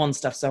one-to-one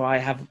stuff. So I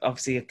have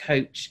obviously a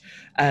coach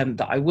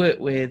that I work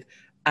with.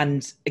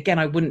 And again,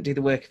 I wouldn't do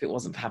the work if it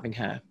wasn't for having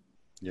her.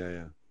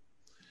 Yeah,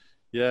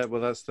 well,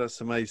 that's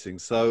amazing.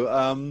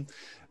 So,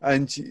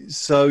 and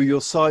so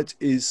your site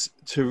is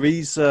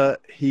Teresa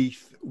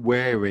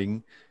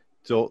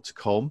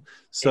Heath-Wareing.com.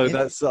 So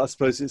that's, I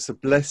suppose it's a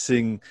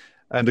blessing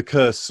and a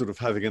curse sort of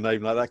having a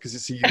name like that, because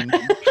it's a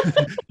unique,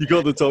 you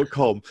got the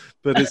 .com,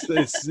 but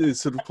it's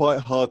sort of quite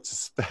hard to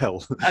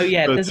spell. Oh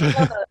yeah, but, there's a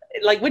lot of,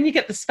 like, when you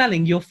get the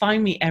spelling, you'll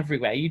find me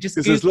everywhere. You just,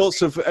 because there's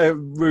lots of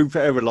room for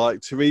error, like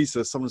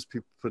Teresa, sometimes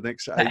people put an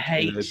extra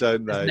H in there,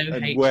 don't they? No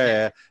and H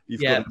where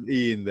you've got an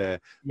E in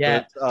there.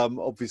 Yeah. But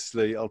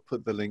obviously I'll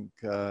put the link,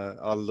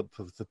 I'll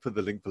put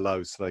the link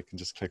below, so they can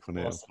just click on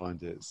it and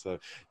find it. So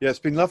yeah, it's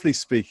been lovely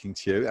speaking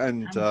to you.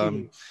 And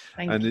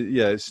Thank you.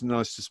 yeah, it's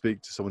nice to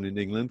speak to someone in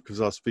England,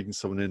 because I was speaking to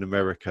someone in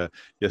America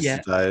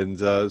yesterday, and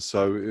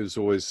so it was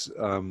always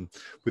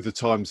with the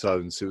time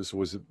zones, it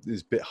was a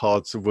bit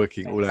hard to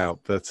working all out.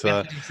 But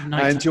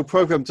and your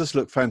program does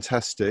look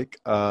fantastic.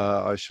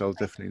 I shall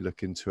definitely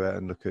look into it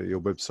and look at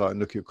your website and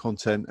look at your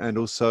content, and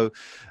also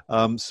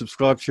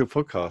subscribe to your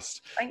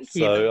podcast. Thank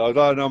you. So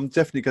I'm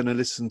definitely going to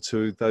listen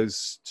to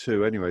those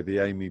two anyway, the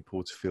Amy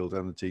Porterfield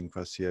and the Dean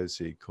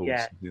Graziosi calls.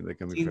 I think they're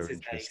going to be very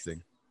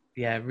interesting.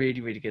 Yeah, really,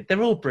 really good.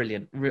 They're all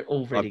brilliant.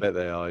 All really I bet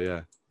they are,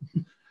 yeah.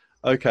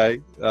 Okay,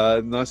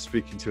 nice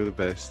speaking to you. The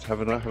best. Have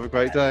a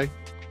great day.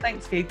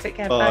 Thanks, Keith. Take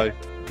care. Bye.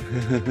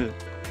 Bye.